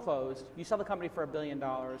the deal closed. You sell the company for $1 billion.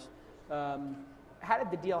 How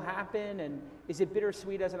did the deal happen, and is it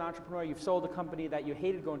bittersweet as an entrepreneur? You've sold a company that you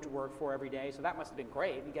hated going to work for every day, so that must have been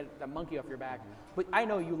great. You get the monkey off your back. But I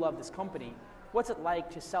know you love this company. What's it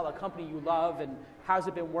like to sell a company you love, and how's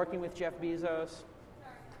it been working with Jeff Bezos?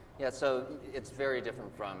 Yeah, so it's very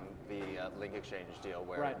different from the Link Exchange deal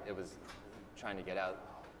where it was trying to get out.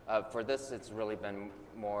 For this, it's really been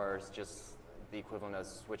more just the equivalent of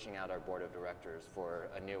switching out our board of directors for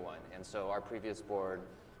a new one. And so our previous board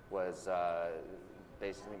was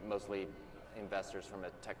basically mostly investors from a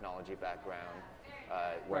technology background,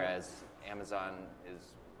 whereas Amazon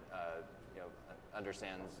is,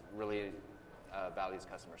 understands, really values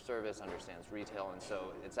customer service, understands retail, and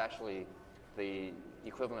so it's actually the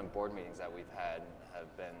equivalent board meetings that we've had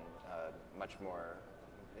have been much more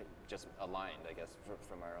just aligned, I guess,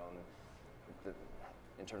 from our own,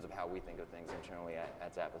 in terms of how we think of things internally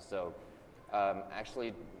at Zappos. So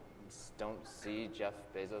actually don't see Jeff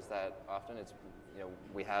Bezos that often. It's,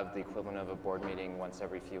 we have the equivalent of a board meeting once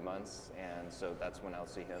every few months, and so that's when I'll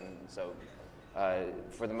see him. So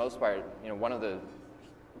for the most part, one of the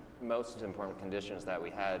most important conditions that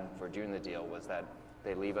we had for doing the deal was that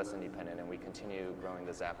they leave us independent and we continue growing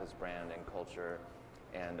the Zappos brand and culture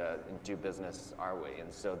and do business our way.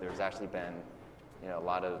 And so there's actually been a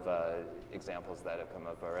lot of examples that have come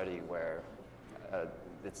up already where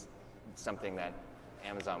it's something that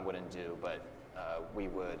Amazon wouldn't do, but we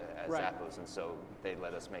would as Zappos, and so they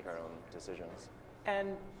let us make our own decisions.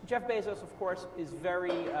 And Jeff Bezos, of course, is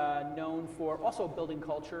very known for also building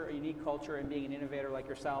culture, a unique culture, and being an innovator like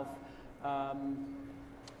yourself.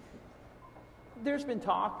 There's been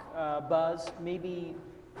talk, buzz, maybe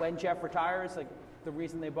when Jeff retires, like the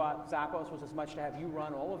reason they bought Zappos was as much to have you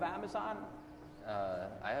run all of Amazon.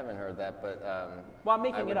 I haven't heard that, but well, I'm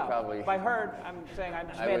making it up. Probably... If I heard, I'm saying I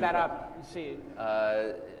just made that up. You see?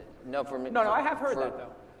 No, for me. No, I have heard that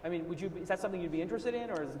though. I mean, would you? Is that something you'd be interested in,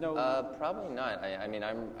 or is no? Probably not. I mean,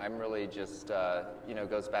 I'm really just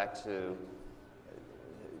goes back to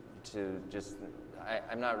just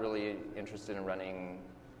I'm not really interested in running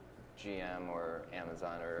GM or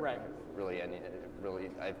Amazon or really any. Really,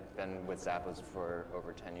 I've been with Zappos for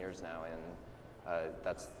over 10 years now, and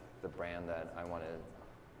that's the brand that I want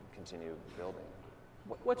to continue building.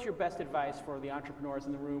 What's your best advice for the entrepreneurs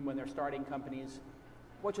in the room when they're starting companies?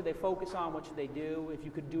 What should they focus on? What should they do? If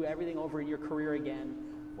you could do everything over in your career again,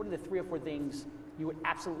 what are the 3 or 4 things you would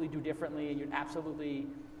absolutely do differently and you'd absolutely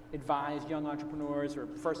advise young entrepreneurs or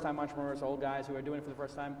first-time entrepreneurs, old guys who are doing it for the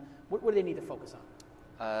first time? What do they need to focus on?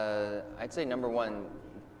 I'd say number one,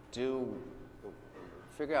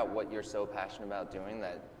 figure out what you're so passionate about doing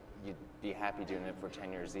that you'd be happy doing it for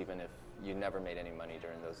 10 years, even if you never made any money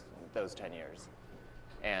during those 10 years.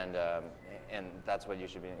 And that's what you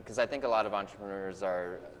should be doing. Because I think a lot of entrepreneurs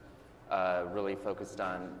are really focused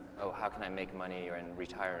on, oh, how can I make money and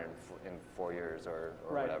retire in 4 years or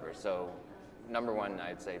Right. whatever. So number one,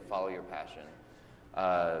 I'd say follow your passion.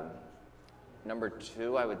 Number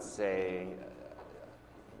two, I would say,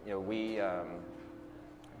 going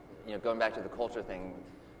back to the culture thing,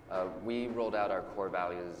 we rolled out our core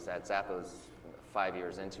values at Zappos 5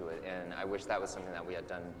 years into it, and I wish that was something that we had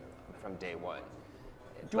done from day one.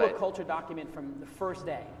 Do a culture document from the first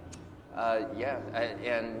day.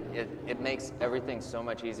 And it makes everything so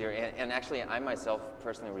much easier. And actually, I myself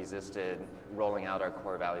personally resisted rolling out our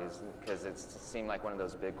core values because it seemed like one of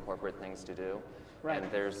those big corporate things to do. Right.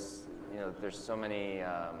 And there's so many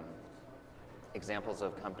examples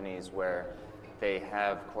of companies where they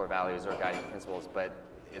have core values or guiding principles, but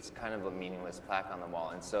it's kind of a meaningless plaque on the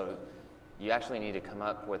wall. And so you actually need to come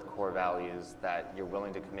up with core values that you're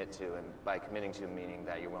willing to commit to, and by committing to, meaning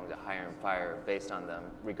that you're willing to hire and fire based on them,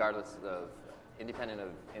 regardless of independent of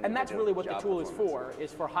individual. And that's really what the job tool performance.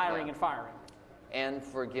 is for hiring and firing. And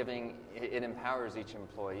for giving, it empowers each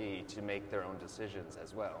employee to make their own decisions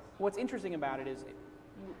as well. What's interesting about it is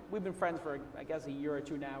we've been friends for, I guess, a year or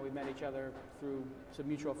two now. We've met each other through some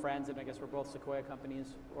mutual friends, and I guess we're both Sequoia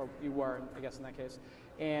companies, or you were, I guess, in that case.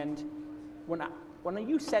 And when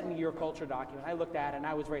you sent me your culture document, I looked at it and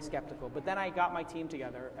I was very skeptical. But then I got my team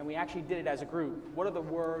together and we actually did it as a group. What are the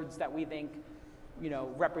words that we think,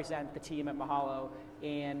 represent the team at Mahalo?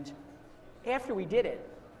 And after we did it,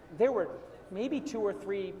 there were maybe 2 or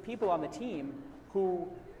 3 people on the team who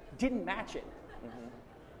didn't match it. Mm-hmm.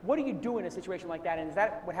 What do you do in a situation like that? And is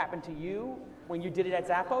that what happened to you when you did it at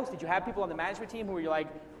Zappos? Did you have people on the management team who were like,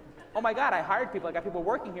 oh my God, I hired people, I got people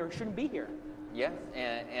working here who shouldn't be here? Yeah,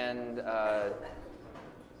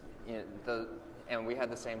 and we had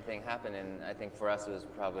the same thing happen, and I think for us it was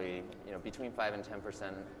probably between 5 and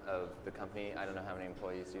 10% of the company. I don't know how many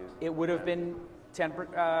employees you. It would have been 7,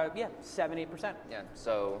 8%. Yeah.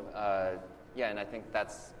 So and I think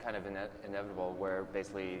that's kind of inevitable, where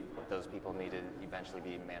basically those people need to eventually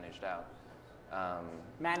be managed out.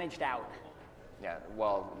 Managed out. Yeah.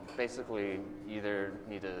 Well, basically, either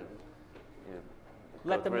need to.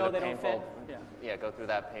 Let them know they don't fit. Yeah, go through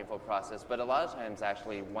that painful process. But a lot of times,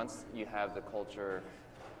 actually, once you have the culture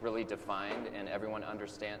really defined and everyone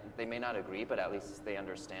understand, they may not agree, but at least they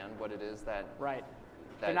understand what it is that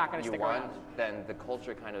They're not going to you stick want. around. Then the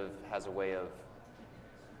culture kind of has a way of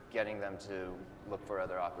getting them to look for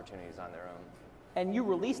other opportunities on their own. And you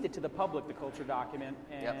released it to the public, the culture document.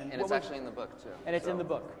 And it's actually in the book too. And it's in the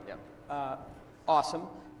book. Yeah. Awesome.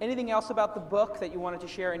 Anything else about the book that you wanted to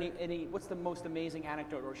share? What's the most amazing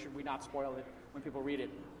anecdote, or should we not spoil it when people read it?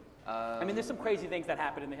 There's some crazy things that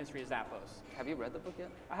happened in the history of Zappos. Have you read the book yet?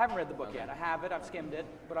 I haven't read the book yet. I have it. I've skimmed it,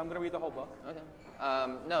 but I'm going to read the whole book. Okay.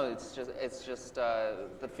 No, it's just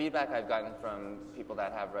the feedback I've gotten from people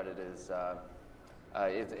that have read it is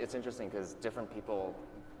it's interesting because different people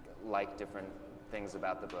like different things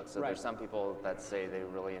about the book. So there's some people that say they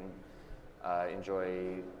really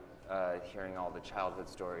enjoy hearing all the childhood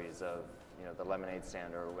stories of the lemonade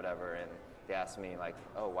stand or whatever, and they ask me like,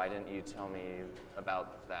 oh, why didn't you tell me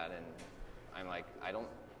about that? And I'm like, I don't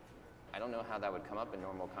know how that would come up in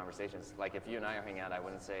normal conversations. Like if you and I are hanging out, I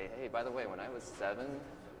wouldn't say, hey, by the way, when I was 7,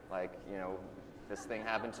 this thing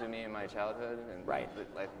happened to me in my childhood. And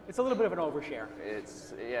it's a little bit of an overshare.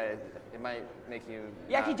 It might make you.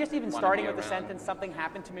 Yeah, actually, just even starting with the sentence, something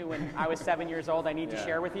happened to me when I was 7 years old. I need to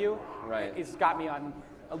share with you. Right. It's got me on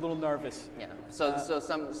a little nervous. Yeah.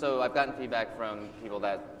 So I've gotten feedback from people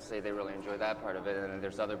that say they really enjoy that part of it, and then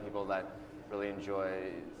there's other people that really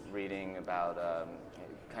enjoy reading about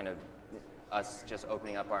kind of us just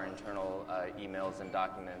opening up our internal emails and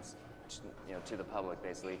documents, to the public,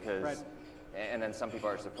 basically. And then some people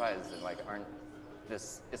are surprised and like,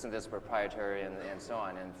 isn't this proprietary and so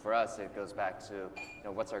on. And for us, it goes back to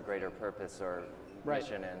what's our greater purpose or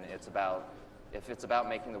mission, and if it's about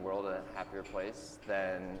making the world a happier place,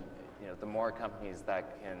 then the more companies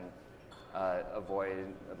that can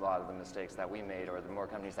avoid a lot of the mistakes that we made, or the more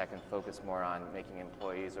companies that can focus more on making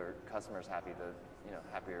employees or customers happy, the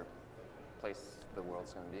happier place the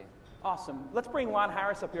world's going to be. Awesome. Let's bring Juan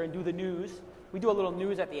Harris up here and do the news. We do a little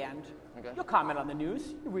news at the end. Okay. You'll comment on the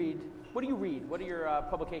news. You read. What do you read? What are your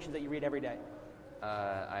publications that you read every day?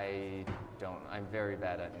 I don't. I'm very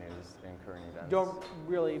bad at news and current events. Don't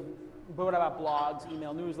really. But what about blogs,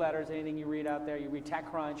 email newsletters, anything you read out there? You read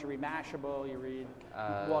TechCrunch, you read Mashable, you read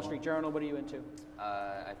Wall Street Journal. What are you into?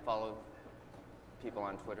 I follow people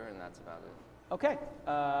on Twitter, and that's about it. Okay.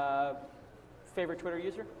 Favorite Twitter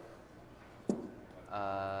user?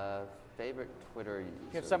 Favorite Twitter user?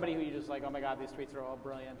 You have somebody who you just like, oh my God, these tweets are all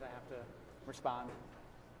brilliant. I have to respond.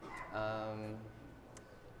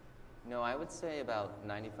 No, I would say about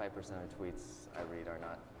 95% of tweets I read are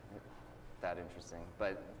not that interesting.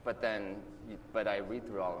 But I read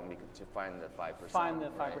through all of them to find the 5%. Find the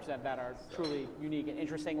 5% that are truly unique and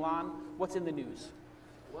interesting. Lon, what's in the news?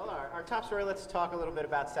 Well, our top story, let's talk a little bit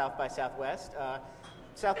about South by Southwest.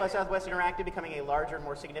 South by Southwest Interactive becoming a larger,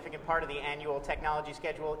 more significant part of the annual technology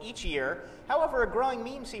schedule each year. However, a growing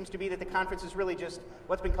meme seems to be that the conference is really just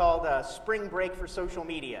what's been called a spring break for social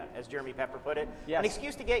media, as Jeremy Pepper put it. Yes. An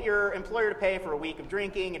excuse to get your employer to pay for a week of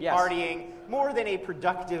drinking and Yes. partying, more than a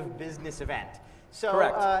productive business event. So,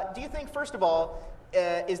 Correct. do you think, first of all,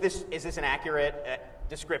 is this an accurate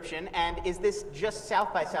description, and is this just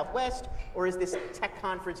South by Southwest, or is this tech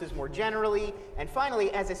conferences more generally? And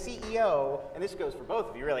finally, as a CEO, and this goes for both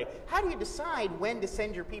of you really, how do you decide when to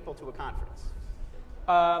send your people to a conference?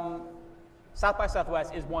 South by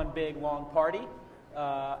Southwest is one big, long party.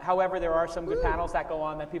 However, there are some good panels that go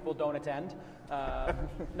on that people don't attend.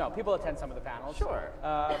 No, people attend some of the panels. Sure.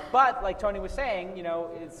 But like Tony was saying, you know,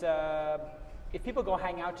 it's, if people go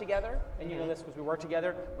hang out together, and you know this because we work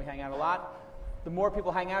together, we hang out a lot, the more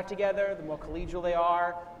people hang out together, the more collegial they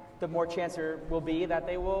are, the more chance there will be that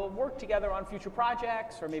they will work together on future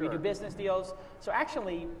projects or maybe do business deals. So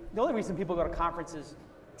actually, the only reason people go to conferences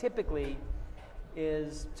typically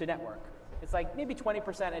is to network. It's like maybe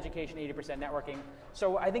 20% education, 80% networking.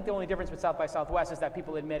 So I think the only difference with South by Southwest is that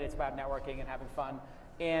people admit it's about networking and having fun.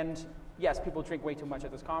 And yes, people drink way too much at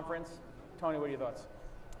this conference. Tony, what are your thoughts?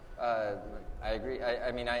 I agree.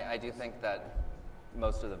 I do think that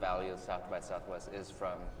most of the value of South by Southwest is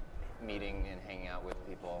from meeting and hanging out with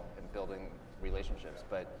people and building relationships.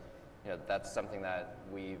 But you know, that's something that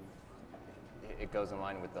it goes in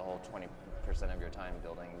line with the whole 20% of your time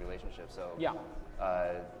building relationships. So yeah,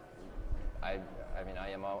 I'm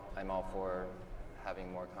all for having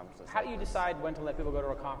more conferences. How do you decide when to let people go to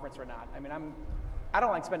a conference or not? I mean, I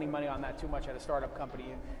don't like spending money on that too much at a startup company.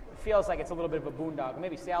 It feels like it's a little bit of a boondoggle,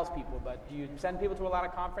 maybe salespeople, but do you send people to a lot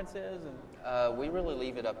of conferences? And we really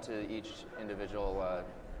leave it up to each individual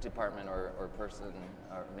department or person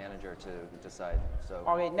or manager to decide. So.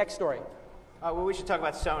 Okay, next story. Well, we should talk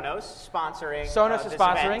about Sonos sponsoring. Sonos is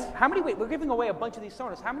sponsoring. Event. How many? Wait, we're giving away a bunch of these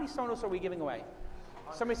Sonos. How many Sonos are we giving away?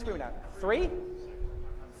 Somebody screaming out. 3?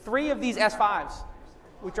 3 of these S5s,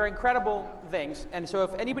 which are incredible things. And so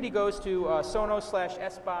if anybody goes to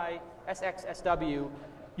Sonos/SxSW,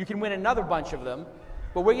 you can win another bunch of them.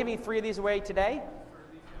 But we're giving 3 of these away today.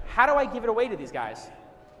 How do I give it away to these guys?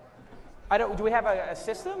 Do we have a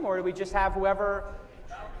system, or do we just have whoever?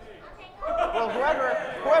 Well,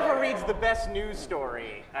 whoever reads the best news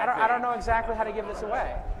story. I don't know exactly how to give this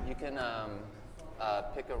away. You can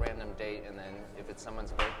pick a random date, and then if it's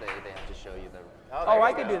someone's birthday, they have to show you the. Oh,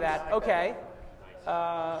 I could do that. Okay.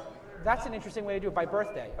 That's an interesting way to do it, by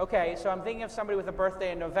birthday. Okay, so I'm thinking of somebody with a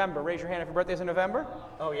birthday in November. Raise your hand if your birthday's in November.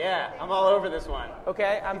 Oh yeah, I'm all over this one.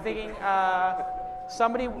 Okay, I'm thinking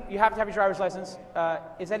somebody, you have to have your driver's license.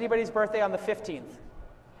 Is anybody's birthday on the 15th?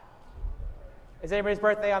 Is anybody's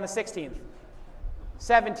birthday on the 16th?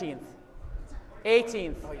 17th?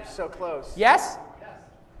 18th? Oh, you're so close. Yes?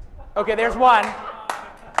 Okay, there's one.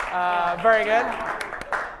 Very good.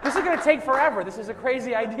 This is going to take forever. This is a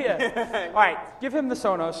crazy idea. All right, give him the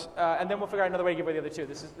Sonos, and then we'll figure out another way to give away the other 2.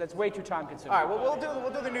 That's way too time consuming. All right, well, we'll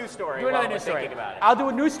do the news story. Do another while news we're story. thinking about it. I'll do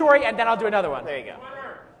a news story, and then I'll do another one. There you go.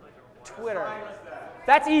 Twitter.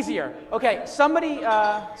 That's easier. Okay, somebody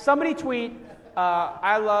tweet,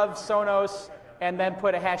 I love Sonos, and then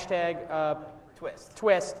put a hashtag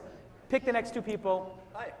TWiST. Pick the next 2 people.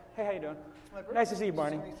 Hi. Hey, how you doing? Nice to see you,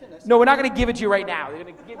 Barney. No, we're not going to give it to you right now. We're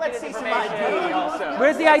going to give Let's this see some information. ID also.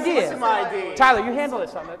 Where's the Let's idea? see some ID. Tyler, you handle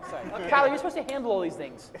this on that side. Okay. Tyler, you're supposed to handle all these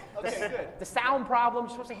things. Okay, good. The sound problems,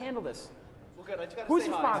 you're supposed to handle this. Well, good. I just gotta Who's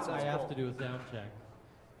say hi. responsible? I have to do a sound check.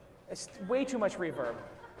 It's way too much reverb.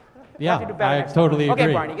 Yeah, can do better I next totally time. agree.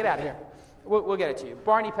 Okay, Barney, get out of here. We'll get it to you.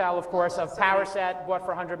 Barney Pell, of course, of PowerSet, bought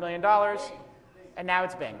for $100 million, and now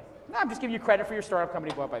it's Bing. No, I'm just giving you credit for your startup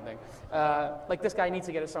company bought by Bing. Like this guy needs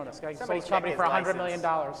to get a Sonos. This guy sold his company for $100 million.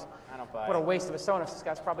 I don't buy What a it. waste of a Sonos. This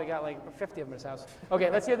guy's probably got like 50 of them in his house. Okay,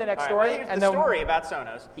 let's hear the next All story. right, well, here's and the then story about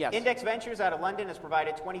Sonos. Yes. Index Ventures out of London has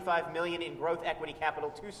provided $25 million in growth equity capital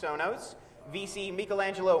to Sonos. VC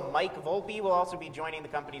Michelangelo Mike Volpe will also be joining the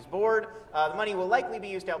company's board. The money will likely be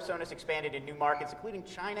used to help Sonos expand into new markets, including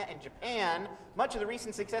China and Japan. Much of the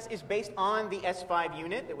recent success is based on the S5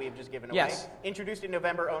 unit that we have just given away. Yes. Introduced in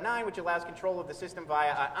November '09, which allows control of the system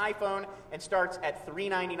via an iPhone and starts at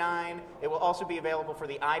 $399. It will also be available for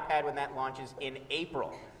the iPad when that launches in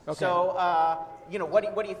April. Okay. So, you know, what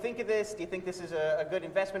do you think of this? Do you think this is a good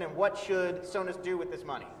investment, and what should Sonos do with this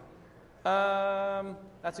money?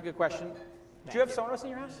 That's a good question. Do you have Sonos in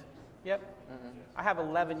your house? Yep. I have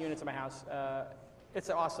 11 units in my house. It's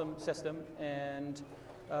an awesome system, and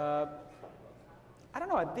I don't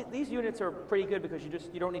know. These units are pretty good because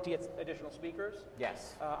you don't need to get additional speakers.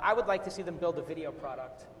 Yes. I would like to see them build a video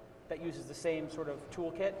product that uses the same sort of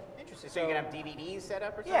toolkit. Interesting. So you can have DVDs set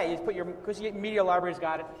up or something? Yeah, you put because Media Library's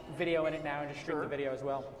got video in it now, and just stream the video as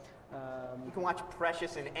well. You can watch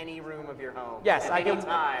Precious in any room of your home. Yes, at I any can.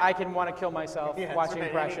 time. I can want to kill myself Yeah, watching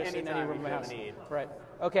right. Precious in any Anytime room of my you house. feel the need. Right.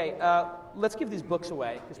 Okay. Let's give these books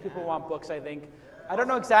away because people want books. I think. I don't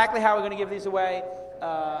know exactly how we're going to give these away.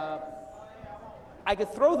 I could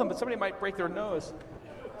throw them, but somebody might break their nose.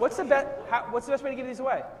 What's the best way to give these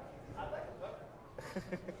away?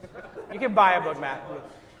 You can buy a book, Matt.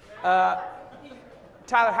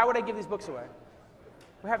 Tyler, how would I give these books away?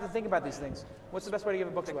 We have to think about these things. What's the best way to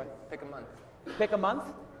give books away? Pick a month. Pick a month?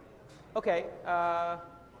 Okay.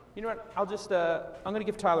 You know what? I'll just, I'm going to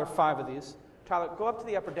give Tyler 5 of these. Tyler, go up to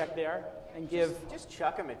the upper deck there and give... Just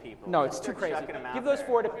chuck them at people. No, it's Just too start crazy. chucking 'em out Give those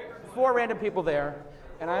there. four random people there,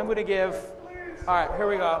 and I'm going to give... All right, here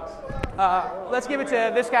we go. Let's give it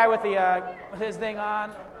to this guy with his thing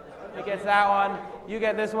on. He gets that one. You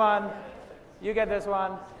get this one. You get this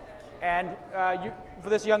one. And for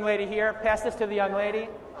this young lady here, pass this to the young lady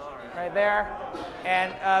right there.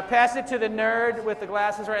 And pass it to the nerd with the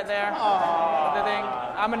glasses right there. The thing.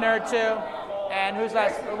 I'm a nerd too. And who's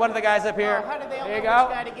last? One of the guys up here. How did they all There you know which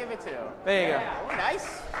go. guy to give it to? There you go. Yeah, well,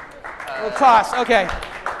 nice. We'll toss. Okay.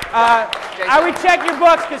 I would check your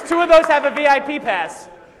books because 2 of those have a VIP pass.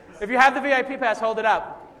 If you have the VIP pass, hold it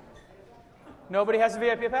up. Nobody has a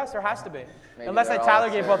VIP pass? There has to be. Maybe Unless they're Tyler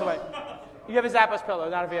all gave both away. You have a Zappos pillow,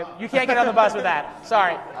 not a VIP. You can't get on the bus with that.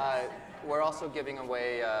 Sorry. We're also giving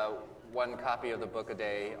away 1 copy of the book a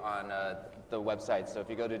day on the website. So if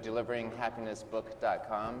you go to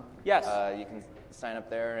deliveringhappinessbook.com, yes, you can sign up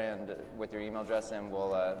there and with your email address, and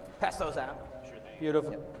we'll pass those out. Sure thing.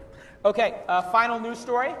 Beautiful. Yep. Okay, final news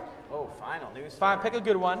story. Oh, final news story. Fine, pick a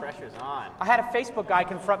good one. Pressure's on. I had a Facebook guy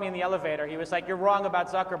confront me in the elevator. He was like, "You're wrong about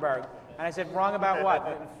Zuckerberg." And I said, "Wrong about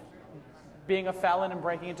what? Being a felon and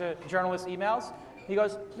breaking into journalists' emails?" He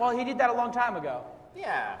goes, "Well, he did that a long time ago."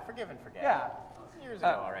 Yeah, forgive and forget. Yeah. Years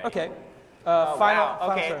ago already. Okay. Wow.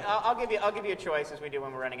 Final Okay, story. I'll give you a choice as we do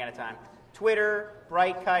when we're running out of time. Twitter,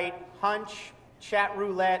 Bright Kite, Hunch, Chat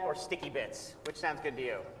Roulette, or Sticky Bits. Which sounds good to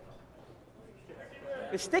you?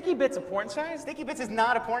 Is Sticky Bits a porn site? Sticky Bits is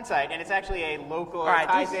not a porn site, and it's actually a local. All right,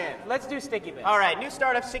 ties in. Let's do Sticky Bits. All right, new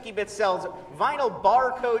startup Sticky Bits sells vinyl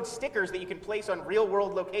barcode stickers that you can place on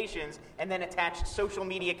real-world locations and then attach social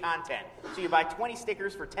media content. So you buy 20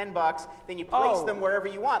 stickers for $10, then you place them wherever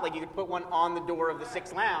you want. Like you could put one on the door of the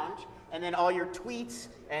Six Lounge, and then all your tweets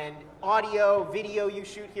and audio, video you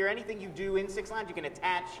shoot here, anything you do in Six Lounge, you can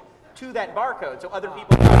attach to that barcode, so other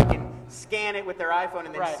people can scan it with their iPhone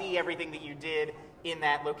and then see everything that you did in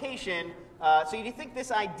that location. So do you think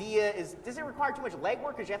this idea does it require too much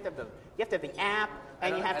legwork? Because you have to have the app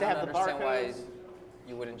and you have to have the barcodes. I don't understand why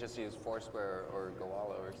you wouldn't just use Foursquare or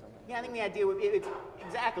Gowalla or something. Yeah, I think the idea would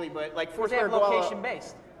exactly, but like Foursquare and location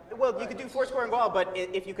based. Well, you could do Foursquare and Gowalla, but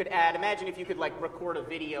if you could imagine if you could like record a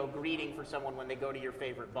video greeting for someone when they go to your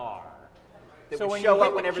favorite bar. That so would when show you up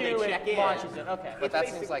hit whenever the they queue, check it in. launches it. Okay. But that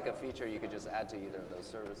seems like a feature you could just add to either of those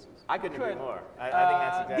services. I couldn't agree more. I think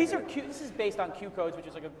that's exactly. These are Q. This is based on Q codes, which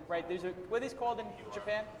is like These are what are these called in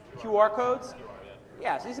Japan? QR codes.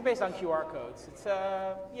 Yeah, so these are based on QR codes. It's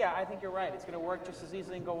yeah, I think you're right. It's going to work just as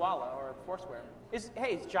easily in Gowalla or Foursquare. Is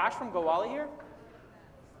Josh from Gowalla here?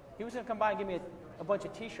 He was going to come by and give me a bunch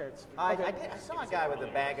of T-shirts. I saw a guy with a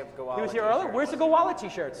bag of Gowalla. He was here earlier. Where's the Gowalla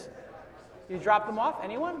T-shirts? You dropped them off?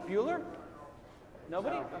 Anyone? Bueller?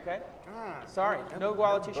 Nobody? No. Okay. Sorry, no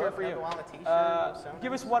Gowalla T-shirt for you.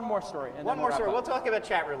 Give us one more story. And one then more story. We'll talk about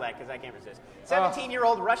Chat Roulette because I can't resist.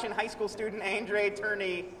 17-year-old Russian high school student Andrei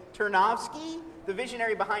Turnovsky, the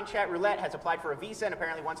visionary behind Chat Roulette, has applied for a visa and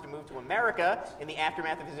apparently wants to move to America in the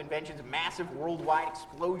aftermath of his invention's massive worldwide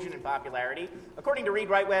explosion in popularity. According to Read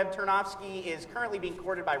Write Web, Turnovsky is currently being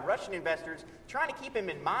courted by Russian investors trying to keep him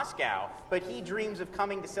in Moscow, but he dreams of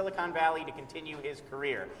coming to Silicon Valley to continue his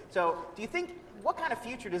career. So, do you think, what kind of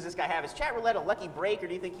future does this guy have have. Is chat roulette a lucky break, or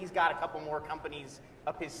do you think he's got a couple more companies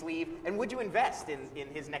up his sleeve? And would you invest in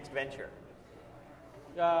his next venture?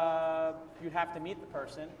 You'd have to meet the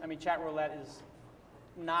person. I mean, chat roulette is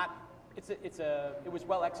not. It was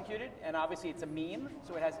well executed, and obviously it's a meme,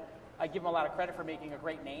 so it has. I give him a lot of credit for making a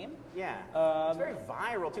great name. Yeah, it's very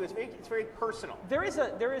viral too. It's very personal. There is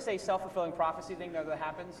a self-fulfilling prophecy thing that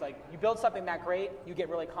happens. Like you build something that great, you get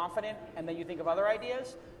really confident, and then you think of other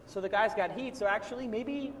ideas. So the guy's got heat. So actually,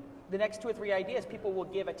 maybe the next 2 or 3 ideas people will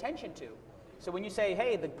give attention to. So when you say,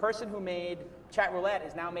 "Hey, the person who made chat roulette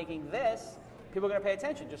is now making this," people are going to pay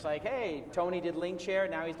attention. Just like, "Hey, Tony did Link Share,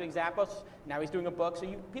 now he's doing Zappos, now he's doing a book." So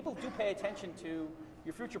people do pay attention to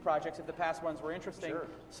your future projects if the past ones were interesting. Sure.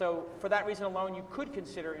 So for that reason alone, you could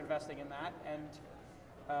consider investing in that.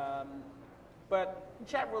 And but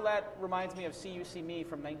chat roulette reminds me of See You See Me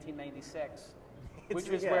from 1996, which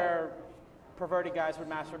was where perverted guys would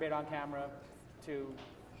masturbate on camera to,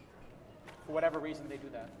 for whatever reason they do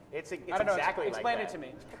that. It's I don't know, exactly like explain that. it to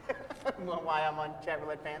me. Why I'm on chat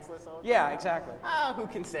roulette pantsless all the time? Yeah, exactly. Who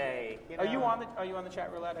can say? Are you on the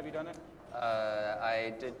chat roulette? Have you done it?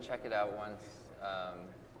 I did check it out once,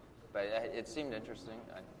 but it seemed interesting.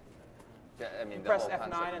 I mean, You the press whole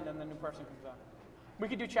F9 concept. and then the new person comes on. We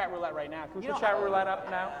could do chat roulette right now. Can we put chat roulette up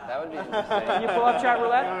now? That would be interesting. Can you pull up chat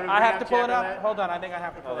roulette? You want I to have to bring pull up it chat up. roulette? Hold on, I think I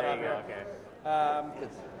have to pull it there up you here. go. Okay.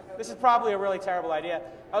 This is probably a really terrible idea.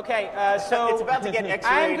 Okay, so It's about to get X-rated.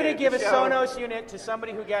 I'm going to give a So- Sonos unit to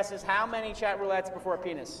somebody who guesses how many chat roulettes before a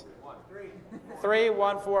penis. 3,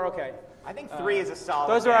 1, 4. Okay. I think 3 is a solid.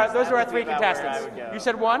 Those are guess. our That would 3 be about where I contestants. would go. You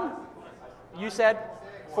said 1, you said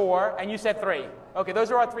 4, and you said 3. Okay,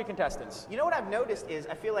 those are our 3 contestants. You know what I've noticed is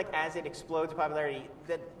I feel like as it explodes in popularity,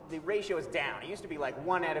 that the ratio is down. It used to be like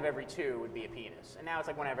 1 out of every 2 would be a penis, and now it's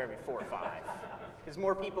like 1 out of every 4 or 5. Because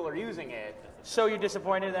more people are using it. So you're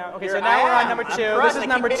disappointed now? Okay, Here so now we're I on am. number I'm 2. crushed. This I is keep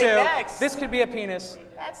number 2. hitting next. This could be a penis.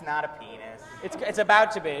 That's not a penis. It's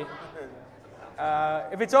about to be.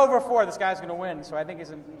 If it's over 4, this guy's going to win. So I think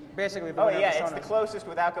he's basically the Oh winner yeah, of the it's Sonos. the closest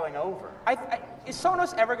without going over. Is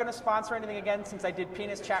Sonos ever going to sponsor anything again since I did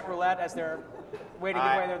penis chat roulette as their way to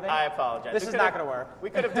give away their thing? I apologize. This We is could've- not going to work. We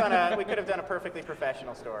could have done a perfectly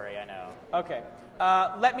professional story. I know. Okay.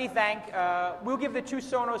 Let me thank. We'll give the 2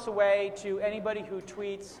 Sonos away to anybody who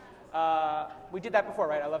tweets. We did that before,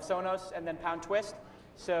 right? I love Sonos and then #TWiST.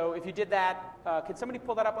 So if you did that, can somebody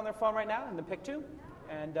pull that up on their phone right now and then pick 2?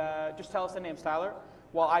 And just tell us the names, Tyler.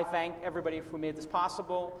 While I thank everybody who made this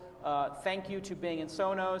possible. Thank you to Bing and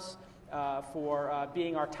Sonos for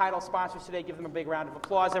being our title sponsors today. Give them a big round of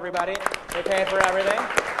applause, everybody. They pay for everything.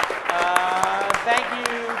 Thank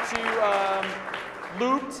you to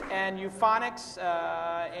Looped and Euphonics,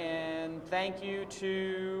 and thank you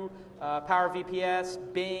to Power VPS,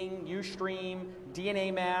 Bing, Ustream,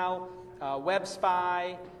 DNA Mail,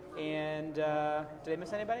 WebSpy, and did I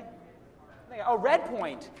miss anybody?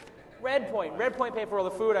 Redpoint. Redpoint paid for all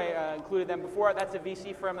the food. I included them before. That's a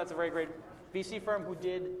VC firm. That's a very great VC firm who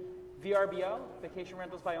did VRBO, Vacation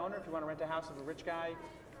Rentals by Owner. If you want to rent a house of a rich guy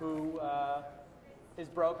who is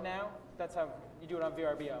broke now, that's how you do it on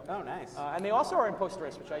VRBO. Oh, nice. And they also are in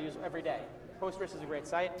Posterous, which I use every day. Posterous is a great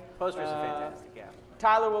site. Posterous is fantastic, yeah.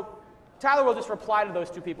 Tyler will just reply to those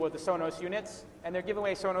 2 people with the Sonos units, and they're giving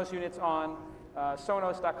away Sonos units on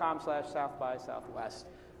sonos.com/South by Southwest.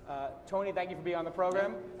 Tony, thank you for being on the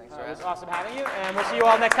program. Thanks for It was asking. awesome having you, and we'll see you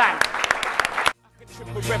all next time.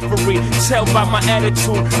 Referee, tell by my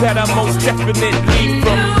attitude that I most definitely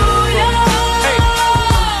from.